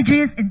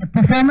colleges, in the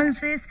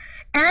performances.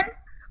 And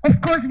of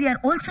course, we are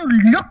also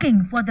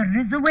looking for the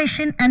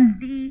reservation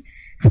and the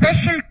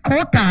special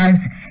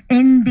quotas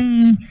in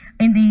the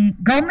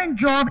government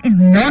job,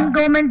 in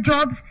non-government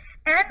jobs,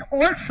 and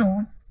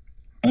also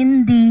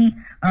in the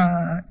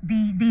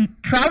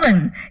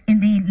travel, in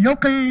the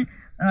local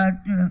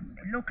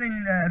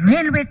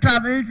railway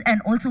travels,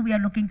 and also we are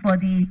looking for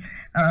the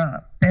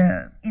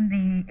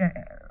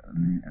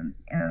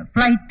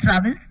flight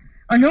travels.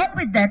 Along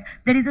with that,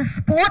 there is a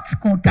sports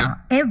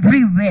quota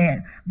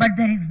everywhere, but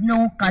there is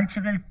no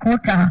cultural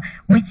quota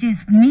which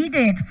is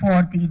needed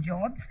for the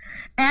jobs.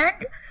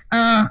 And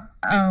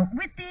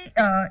with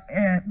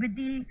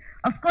the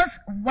of course,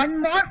 one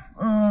more,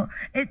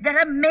 there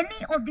are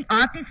many of the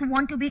artists who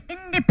want to be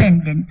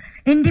independent.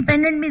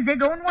 Independent means they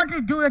don't want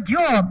to do a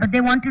job, but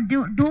they want to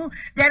do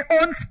their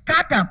own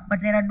startup, but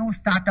there are no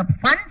startup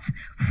funds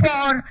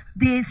for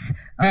this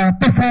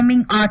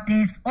performing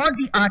artists or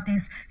the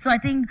artists. So I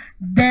think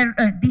there,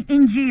 the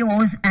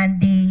NGOs and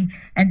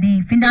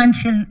the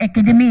financial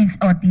academies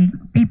or the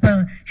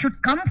people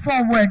should come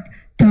forward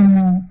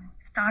to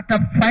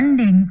startup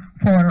funding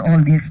for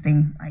all these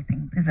things. I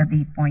think these are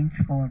the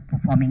points for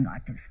performing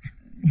artists.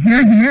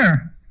 Hear,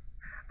 hear.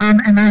 And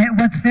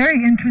what's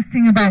very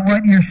interesting about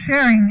what you're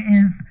sharing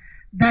is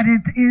that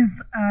it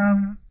is,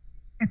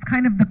 it's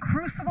kind of the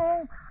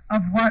crucible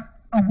of what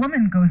a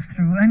woman goes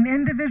through, an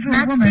individual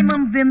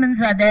Maximum women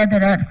are there.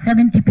 There are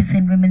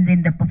 70% women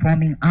in the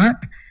performing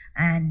art,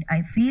 and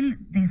I feel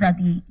these are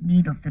the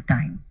need of the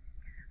time.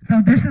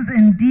 So this is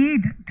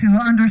indeed to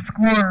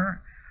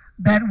underscore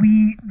that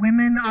we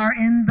women are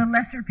in the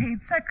lesser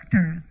paid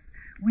sectors.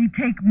 We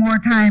take more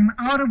time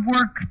out of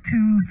work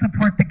to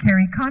support the care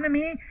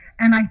economy,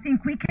 and I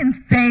think we can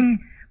say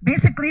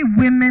basically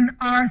women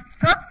are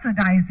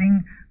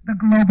subsidizing the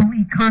global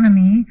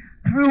economy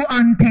through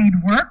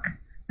unpaid work.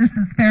 This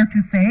is fair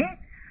to say.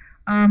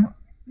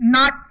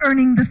 Not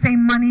earning the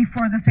same money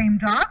for the same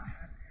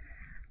jobs.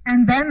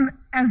 And then,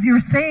 as you're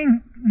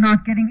saying,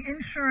 not getting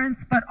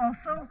insurance, but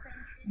also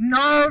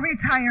no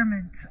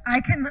retirement. I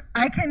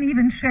can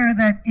even share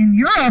that in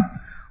Europe,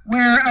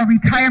 where a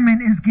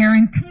retirement is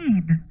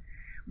guaranteed,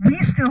 we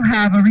still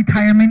have a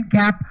retirement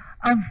gap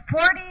of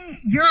 40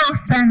 euro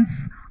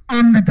cents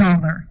on the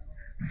dollar.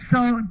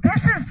 So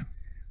this is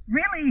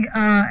really,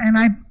 and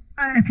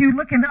if you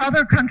look in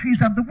other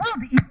countries of the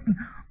world, even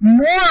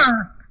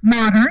more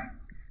modern,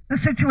 the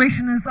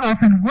situation is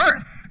often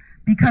worse,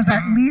 because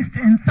at least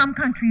in some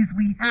countries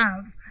we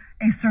have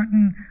a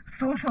certain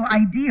social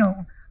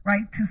ideal,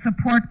 right, to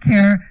support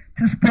care,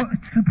 to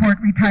support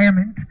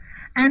retirement.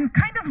 And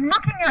kind of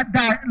looking at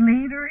that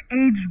later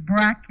age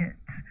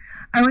bracket,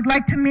 I would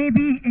like to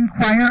maybe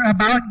inquire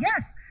about,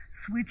 yes,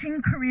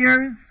 switching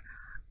careers,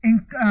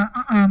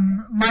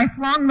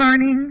 lifelong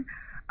learning.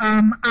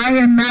 I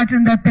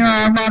imagine that there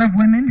are a lot of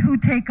women who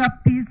take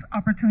up these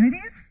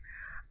opportunities,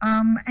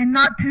 and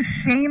not to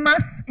shame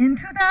us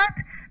into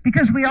that,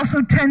 because we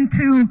also tend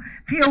to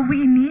feel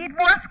we need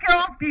more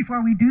skills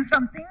before we do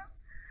something.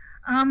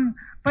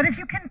 But if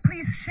you can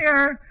please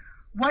share,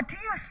 what do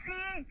you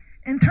see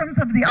in terms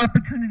of the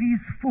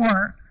opportunities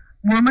for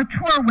more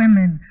mature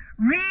women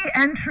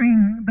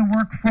re-entering the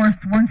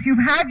workforce once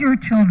you've had your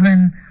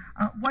children?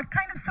 What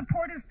kind of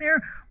support is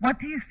there? What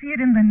do you see it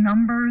in the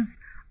numbers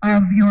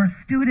of your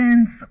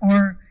students,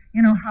 or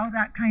how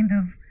that kind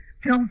of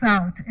fills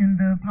out in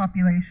the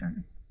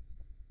population?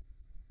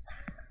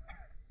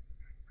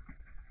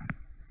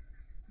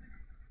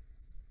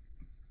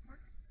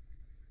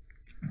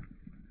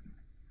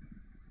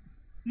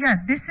 Yeah,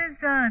 this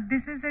is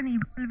an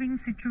evolving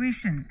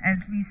situation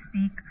as we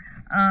speak.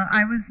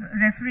 I was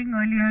referring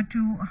earlier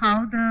to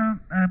how the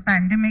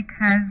pandemic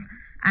has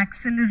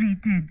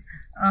accelerated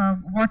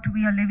what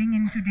we are living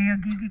in today, a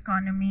gig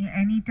economy,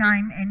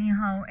 anytime,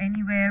 anyhow,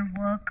 anywhere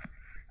work,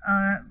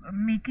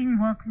 making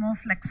work more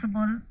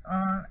flexible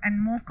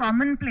and more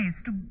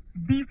commonplace to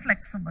be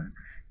flexible.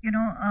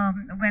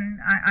 When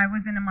I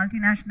was in a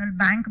multinational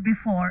bank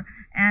before,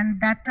 and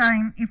that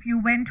time, if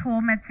you went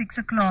home at 6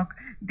 o'clock,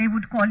 they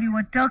would call you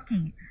a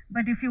turkey.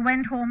 But if you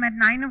went home at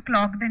 9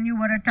 o'clock, then you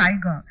were a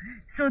tiger.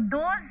 So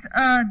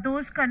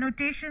those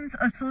connotations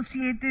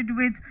associated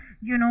with,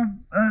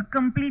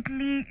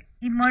 completely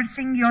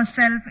immersing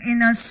yourself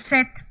in a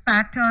set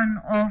pattern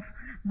of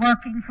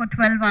working for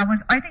 12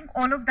 hours, I think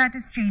all of that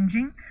is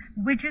changing,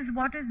 which is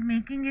what is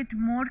making it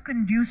more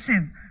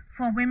conducive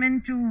for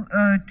women to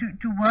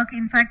work.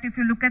 In fact, if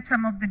you look at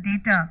some of the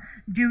data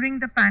during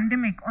the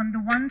pandemic, on the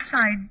one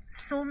side,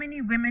 so many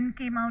women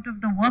came out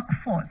of the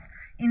workforce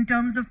in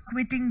terms of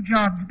quitting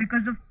jobs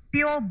because of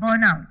pure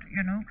burnout,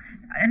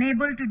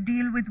 unable to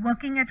deal with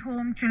working at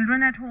home,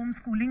 children at home,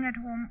 schooling at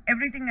home,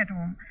 everything at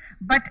home.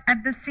 But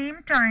at the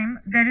same time,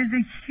 there is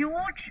a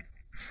huge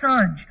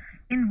surge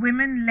in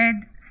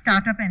women-led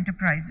startup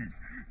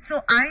enterprises.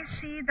 So I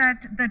see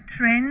that the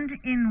trend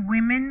in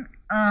women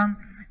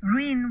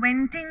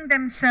reinventing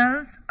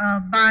themselves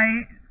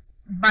by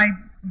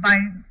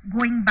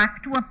going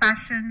back to a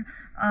passion,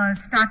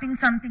 starting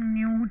something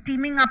new,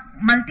 teaming up,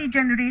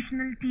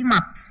 multi-generational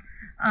team-ups.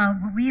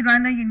 We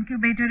run an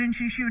incubator in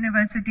Shishu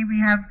University. We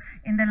have,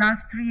 in the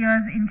last 3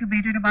 years,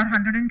 incubated about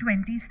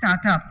 120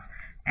 startups.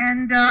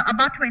 And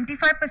about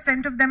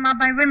 25% of them are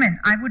by women.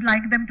 I would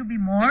like them to be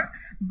more,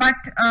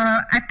 but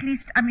at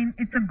least,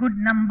 it's a good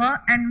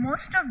number. And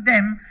most of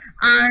them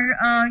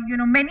are,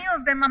 many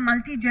of them are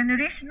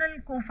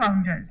multi-generational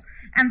co-founders.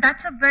 And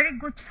that's a very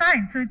good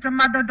sign. So it's a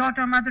mother,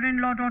 daughter,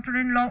 mother-in-law,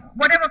 daughter-in-law,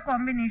 whatever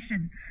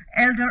combination,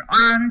 elder,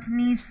 aunt,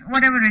 niece,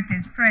 whatever it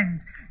is,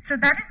 friends. So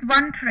that is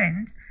one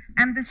trend.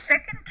 And the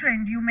second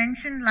trend, you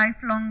mentioned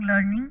lifelong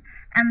learning,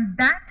 and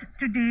that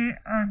today,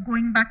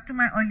 going back to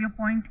my earlier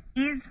point,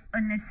 is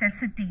a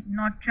necessity,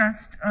 not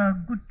just a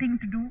good thing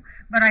to do,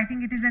 but I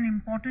think it is an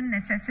important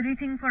necessary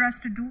thing for us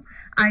to do.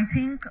 I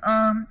think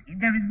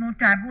there is no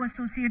taboo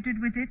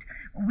associated with it.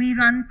 We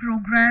run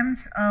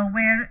programs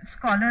where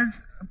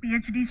scholars,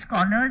 PhD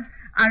scholars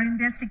are in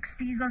their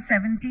 60s or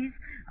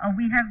 70s.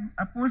 We have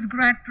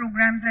postgrad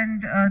programs,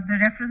 and the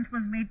reference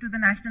was made to the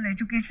National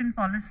Education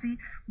Policy,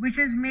 which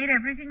has made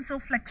everything so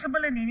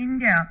flexible in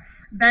India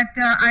that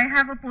I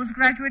have a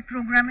postgraduate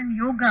program in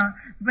yoga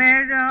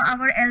where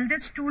our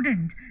eldest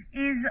student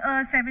is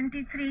a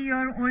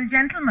 73-year-old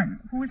gentleman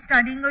who is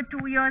studying a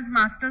 2 years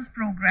master's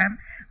program,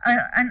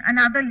 and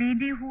another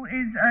lady who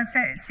is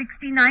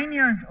 69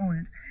 years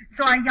old.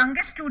 So our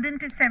youngest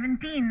student is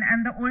 17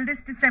 and the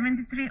oldest is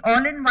 73,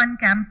 all in one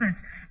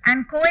campus,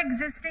 and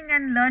coexisting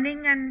and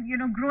learning and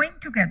growing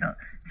together.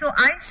 So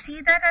I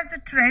see that as a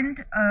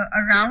trend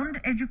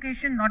around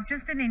education, not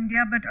just in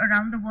India but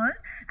around the world.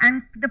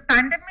 And the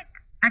pandemic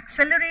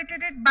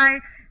accelerated it by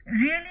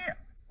really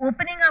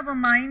opening our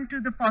mind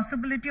to the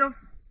possibility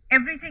of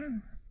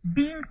everything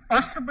being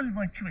possible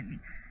virtually.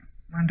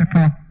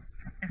 Wonderful.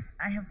 Yes,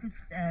 I have to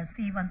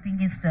say one thing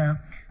is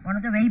one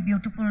of the very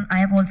beautiful, I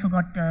have also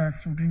got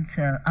students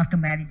after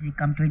marriage, they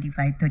come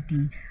 25,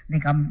 30, they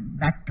come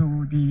back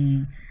to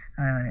the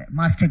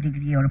master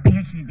degree or a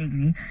PhD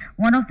degree.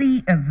 One of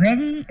the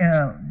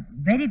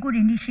very good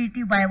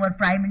initiative by our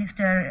Prime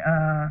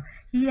Minister,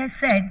 he has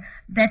said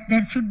that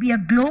there should be a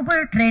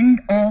global trend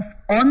of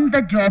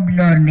on-the-job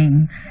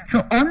learning. Yes.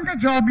 So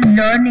on-the-job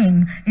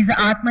learning is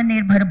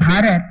Atmanirbhar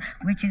Bharat,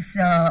 which is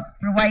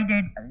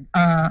provided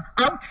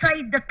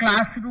outside the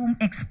classroom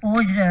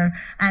exposure,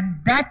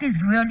 and that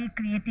is really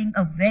creating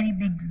a very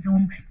big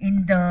zoom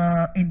in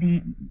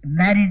the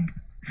married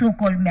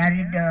so-called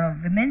married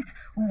women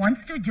who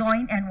wants to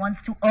join and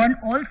wants to earn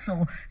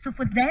also. So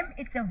for them,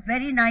 it's a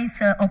very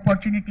nice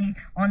opportunity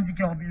on the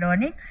job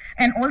learning.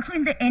 And also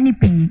in the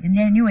NEP, in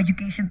the new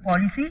education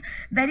policy,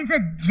 there is a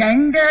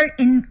gender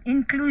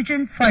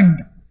inclusion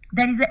fund.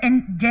 There is a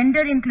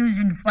gender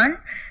inclusion fund.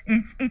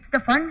 It's the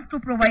fund to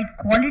provide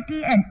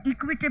quality and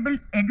equitable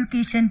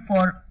education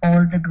for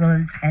all the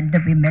girls and the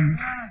women.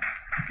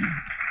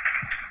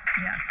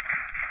 Yes.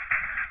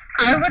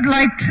 I would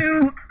like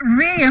to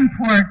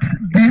re-import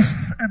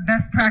this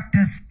best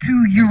practice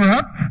to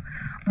Europe,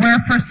 where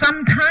for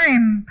some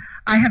time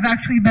I have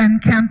actually been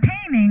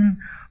campaigning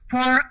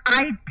for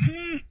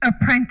IT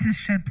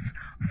apprenticeships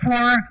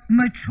for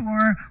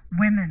mature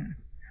women,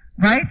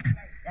 right?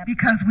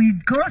 Because we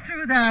go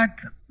through that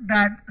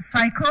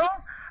cycle,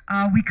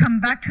 we come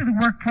back to the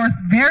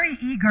workforce very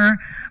eager,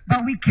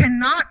 but we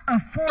cannot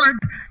afford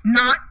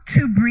not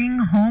to bring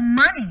home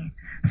money.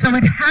 So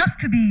it has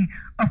to be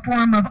a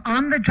form of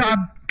on-the-job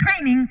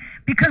training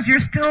because you're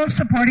still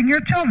supporting your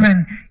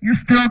children. You're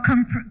still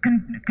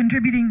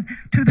contributing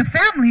to the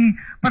family,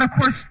 but of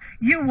course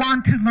you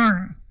want to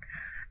learn.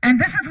 And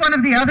this is one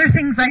of the other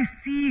things I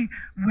see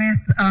with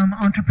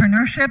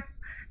entrepreneurship.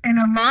 In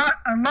a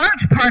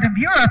large part of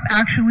Europe,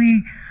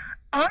 actually,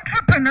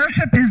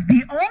 entrepreneurship is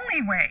the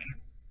only way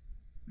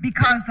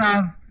because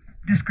of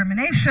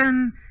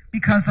discrimination,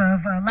 because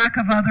of lack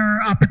of other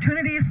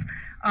opportunities.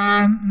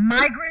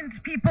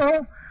 Migrant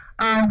people,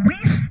 we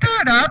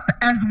start up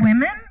as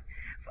women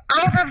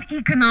out of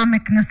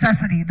economic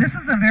necessity. This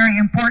is a very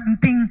important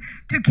thing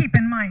to keep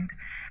in mind.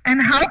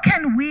 And how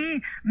can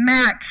we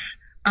match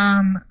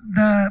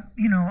the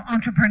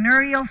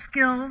entrepreneurial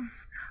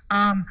skills,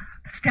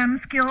 STEM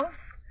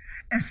skills,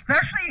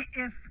 especially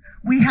if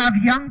we have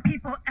young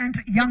people and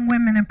young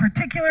women in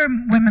particular,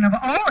 women of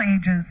all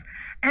ages,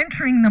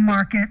 entering the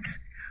market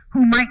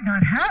who might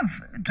not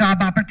have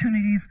job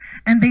opportunities,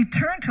 and they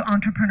turn to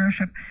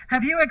entrepreneurship.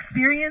 Have you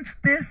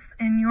experienced this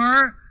in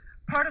your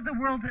part of the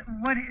world?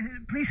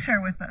 Please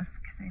share with us,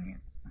 Ksenia.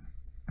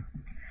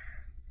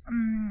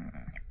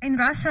 In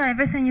Russia,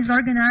 everything is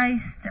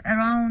organized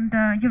around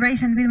the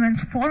Eurasian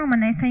Women's Forum,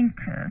 and I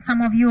think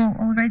some of you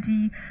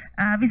already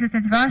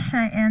visited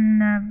Russia and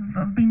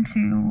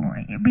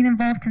been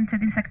involved into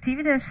these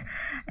activities.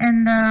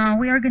 And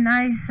we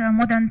organize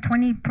more than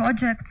 20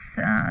 projects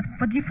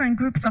for different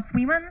groups of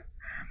women,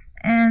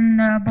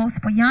 and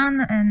both for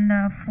young and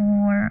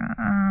for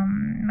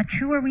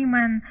mature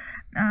women.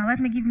 Let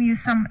me give you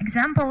some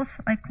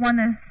examples. Like one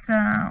is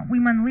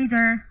Women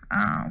Leader,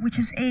 which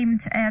is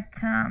aimed at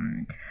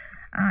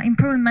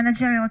improving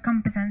managerial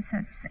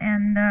competences.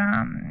 And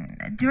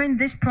during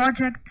this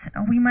project,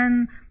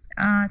 women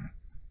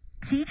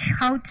teach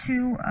how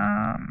to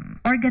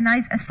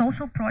organize a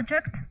social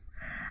project,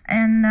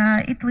 and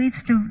it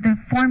leads to the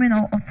forming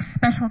of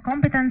special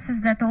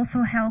competences that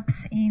also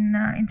helps in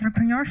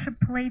entrepreneurship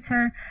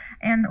later,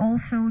 and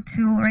also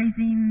to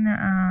raising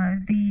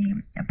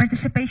the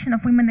participation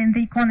of women in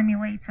the economy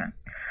later.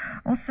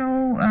 Also,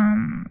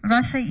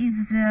 Russia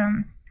is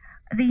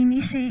the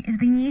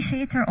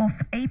initiator of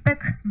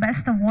APEC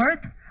Best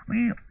Award.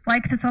 We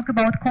like to talk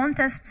about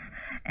contests,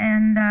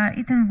 and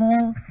it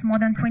involves more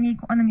than 20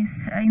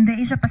 economies in the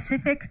Asia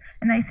Pacific.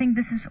 And I think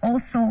this is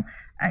also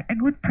a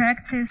good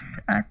practice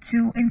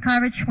to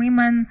encourage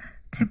women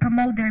to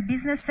promote their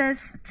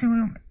businesses,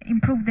 to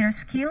improve their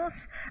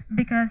skills,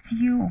 because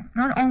you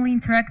not only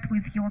interact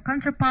with your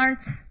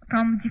counterparts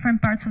from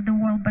different parts of the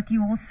world, but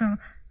you also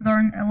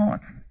learn a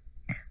lot.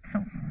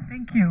 So,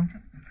 thank you.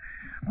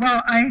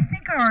 Well, I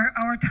think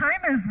our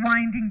time is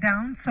winding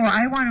down, so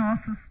I want to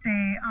also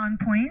stay on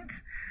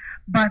point,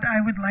 but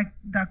I would like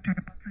Dr.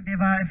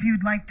 Vasudevan, if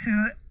you'd like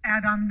to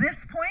add on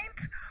this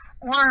point,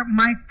 or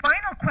my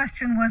final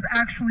question was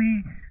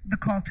actually the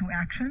call to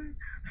action.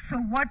 So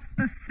what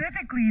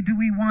specifically do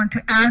we want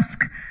to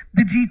ask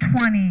the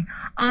G20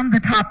 on the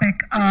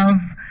topic of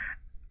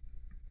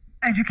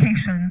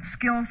education,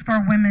 skills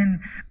for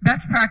women,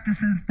 best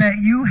practices that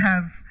you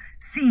have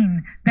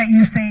seen, that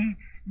you say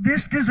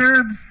this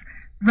deserves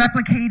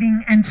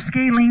replicating and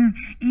scaling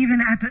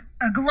even at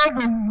a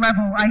global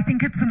level? I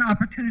think it's an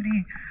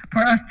opportunity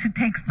for us to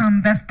take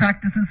some best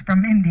practices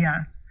from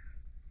India.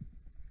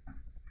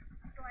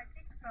 So I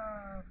think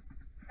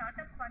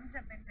startup funds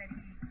have been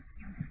very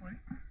useful,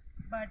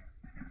 but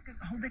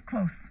hold it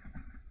close.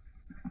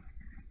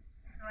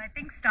 So I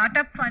think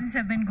startup funds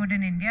have been good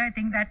in India. I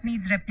think that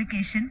needs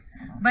replication,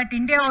 but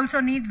India also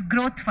needs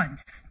growth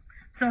funds.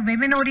 So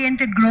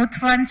women-oriented growth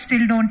funds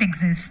still don't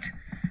exist.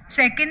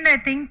 Second, I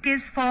think,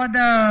 is for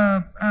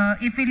the,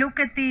 if we look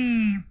at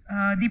the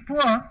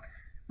poor,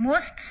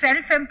 most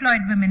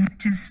self-employed women,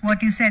 which is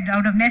what you said,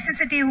 out of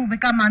necessity who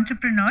become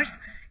entrepreneurs,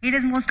 it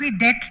is mostly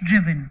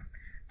debt-driven.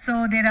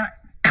 So there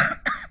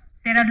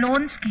are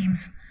loan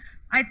schemes.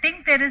 I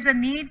think there is a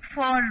need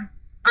for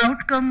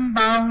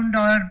outcome-bound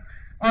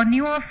or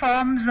newer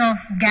forms of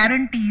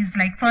guarantees,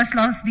 like first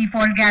loss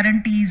default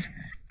guarantees,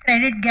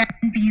 credit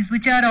guarantees,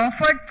 which are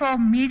offered for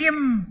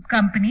medium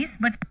companies,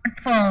 but not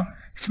for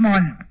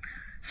small.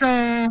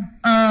 So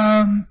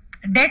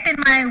debt, in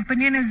my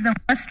opinion, is the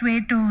worst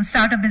way to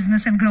start a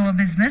business and grow a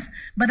business.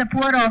 But the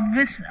poor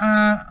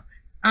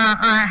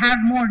have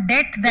more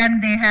debt than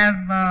they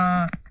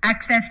have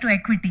access to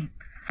equity.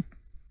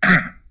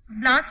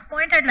 Last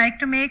point I'd like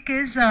to make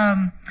is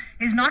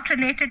not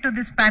related to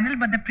this panel,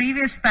 but the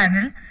previous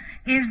panel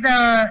is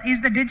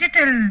the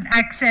digital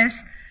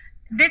access.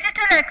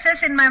 Digital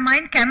access, in my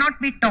mind,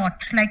 cannot be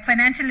taught. Like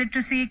financial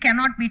literacy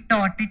cannot be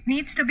taught. It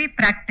needs to be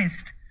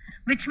practiced,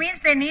 which means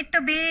they need to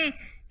be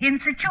in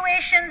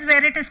situations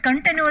where it is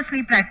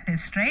continuously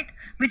practiced, right?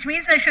 Which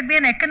means there should be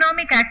an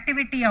economic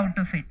activity out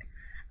of it.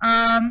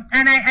 And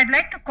I'd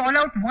like to call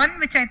out one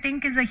which I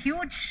think is a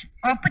huge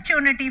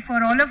opportunity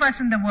for all of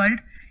us in the world,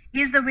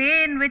 is the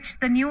way in which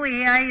the new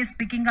AI is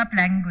picking up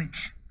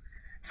language.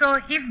 So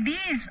if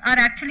these are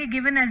actually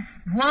given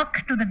as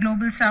work to the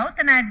Global South,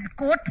 and I'd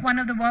quote one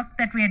of the work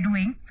that we are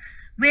doing,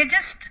 we're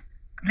just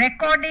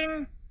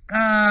recording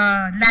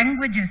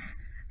languages,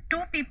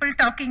 two people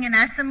talking in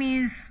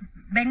Assamese,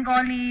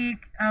 Bengali,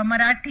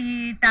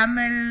 Marathi,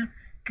 Tamil,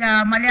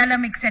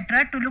 Malayalam,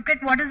 etc., to look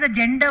at what is the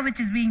gender which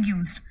is being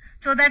used,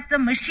 so that the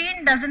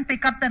machine doesn't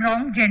pick up the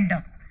wrong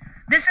gender.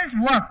 This is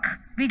work.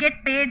 We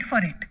get paid for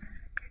it.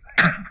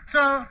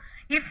 So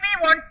if we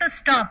want to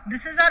stop,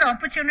 this is our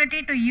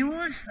opportunity to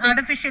use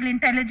artificial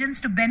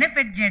intelligence to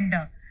benefit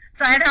gender.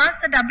 So I'd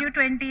ask the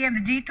W20 and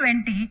the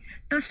G20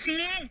 to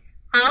see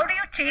how do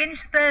you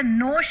change the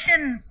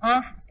notion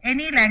of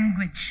any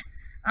language.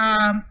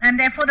 And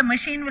therefore the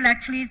machine will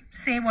actually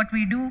say what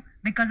we do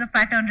because of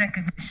pattern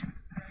recognition.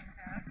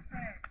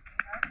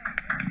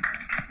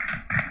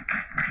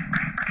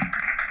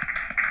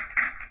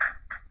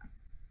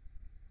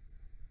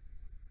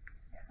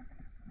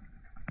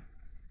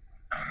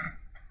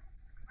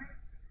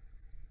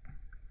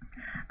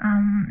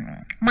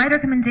 My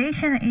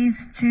recommendation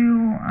is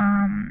to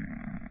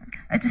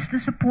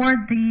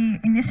support the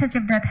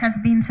initiative that has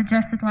been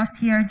suggested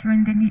last year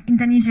during the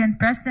Indonesian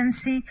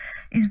presidency,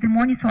 is the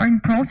monitoring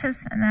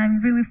process, and I'm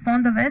really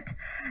fond of it.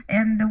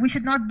 And we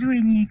should not do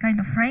any kind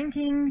of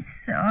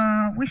rankings.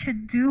 We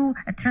should do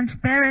a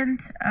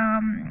transparent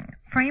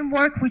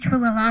framework which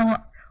will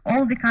allow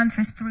all the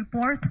countries to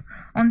report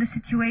on the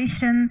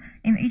situation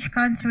in each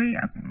country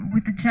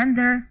with the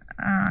gender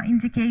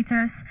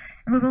indicators.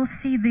 We will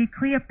see the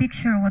clear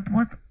picture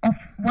of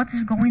what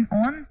is going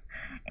on,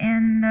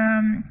 and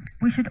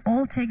we should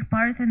all take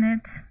part in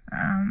it.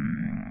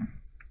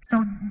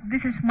 So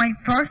this is my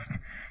first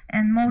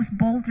and most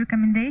bold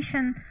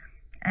recommendation.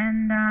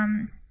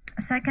 And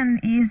second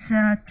is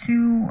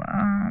to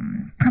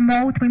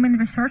promote women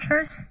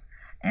researchers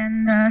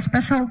and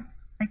special,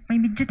 like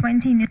maybe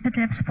G20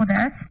 initiatives for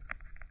that.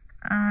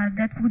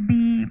 That would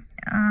be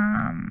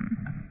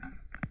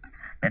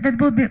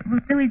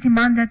really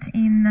demanded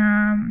in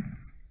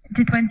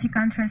G20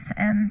 countries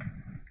and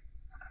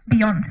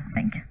beyond.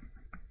 Thank you.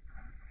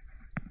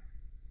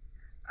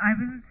 I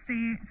will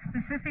say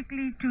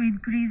specifically to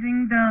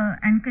increasing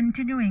and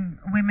continuing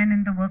women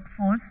in the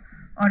workforce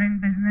or in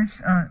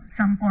business,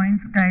 some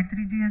points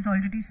Gayathri ji has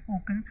already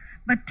spoken,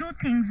 but two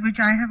things which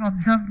I have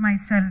observed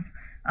myself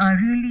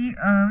really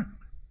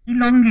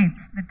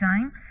elongates the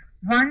time.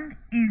 One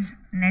is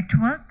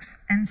networks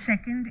and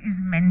second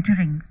is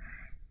mentoring.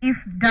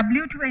 If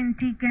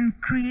W20 can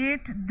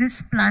create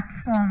this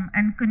platform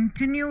and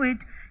continue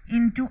it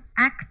into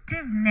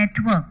active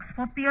networks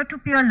for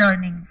peer-to-peer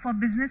learning, for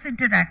business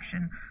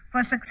interaction,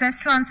 for success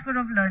transfer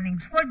of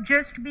learnings, for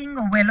just being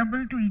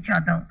available to each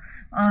other,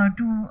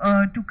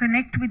 to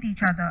connect with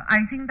each other,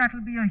 I think that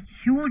will be a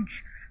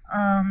huge,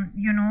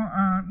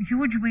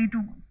 huge way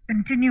to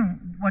continue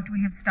what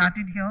we have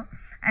started here.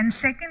 And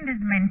second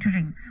is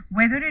mentoring,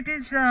 whether it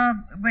is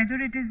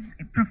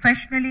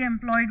professionally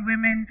employed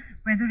women,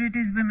 whether it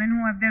is women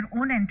who have their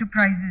own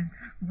enterprises.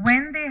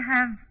 When they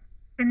have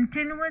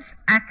continuous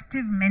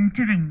active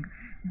mentoring,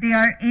 they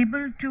are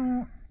able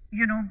to,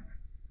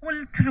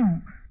 pull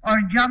through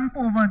or jump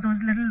over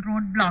those little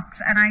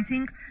roadblocks. And I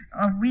think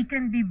we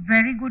can be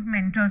very good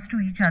mentors to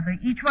each other.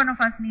 Each one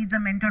of us needs a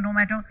mentor, no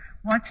matter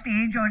what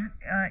stage or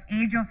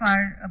age of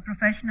our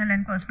professional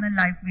and personal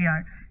life we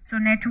are. So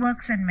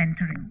networks and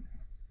mentoring.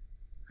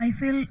 I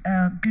feel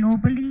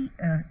globally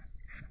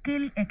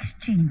skill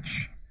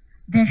exchange.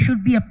 There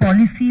should be a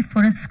policy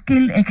for a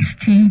skill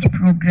exchange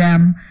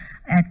program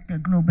at the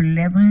global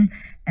level,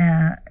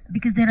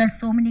 because there are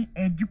so many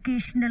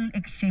educational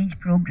exchange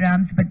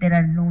programs, but there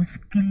are no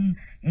skill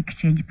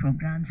exchange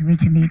programs,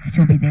 which needs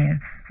to be there.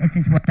 This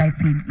is what I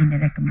feel in a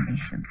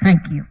recommendation.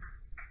 Thank you.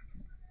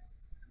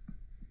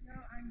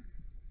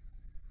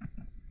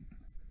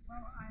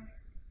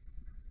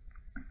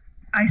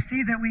 I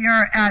see that we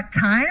are at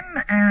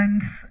time,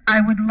 and I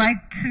would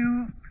like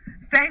to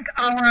thank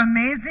our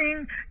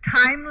amazing,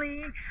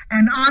 timely,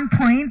 and on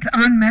point,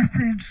 on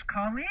message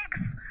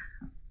colleagues,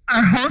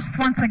 our hosts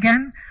once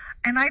again,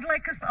 and I'd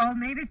like us all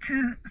maybe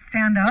to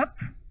stand up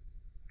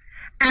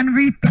and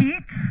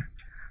repeat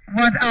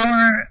what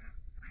our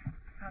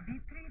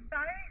Savitri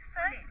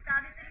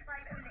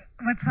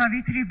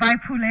Bai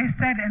Phule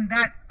said, and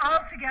that all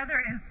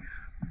together is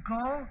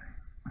go,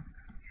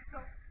 so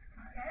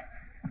get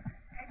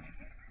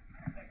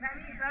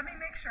let me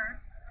make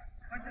sure.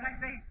 What did I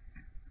say?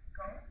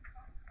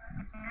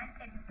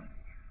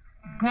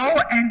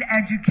 Go and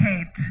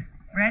educate.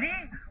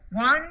 Ready?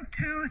 1,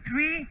 2,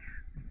 3.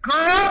 Go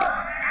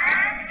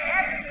and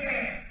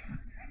educate.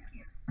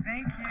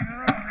 Thank you.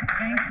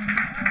 Thank you.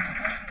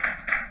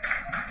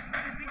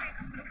 Should we take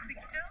a quick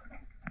picture?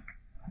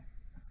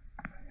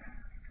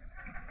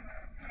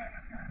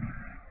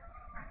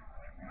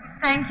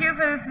 Thank you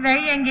for this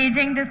very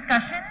engaging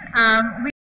discussion. We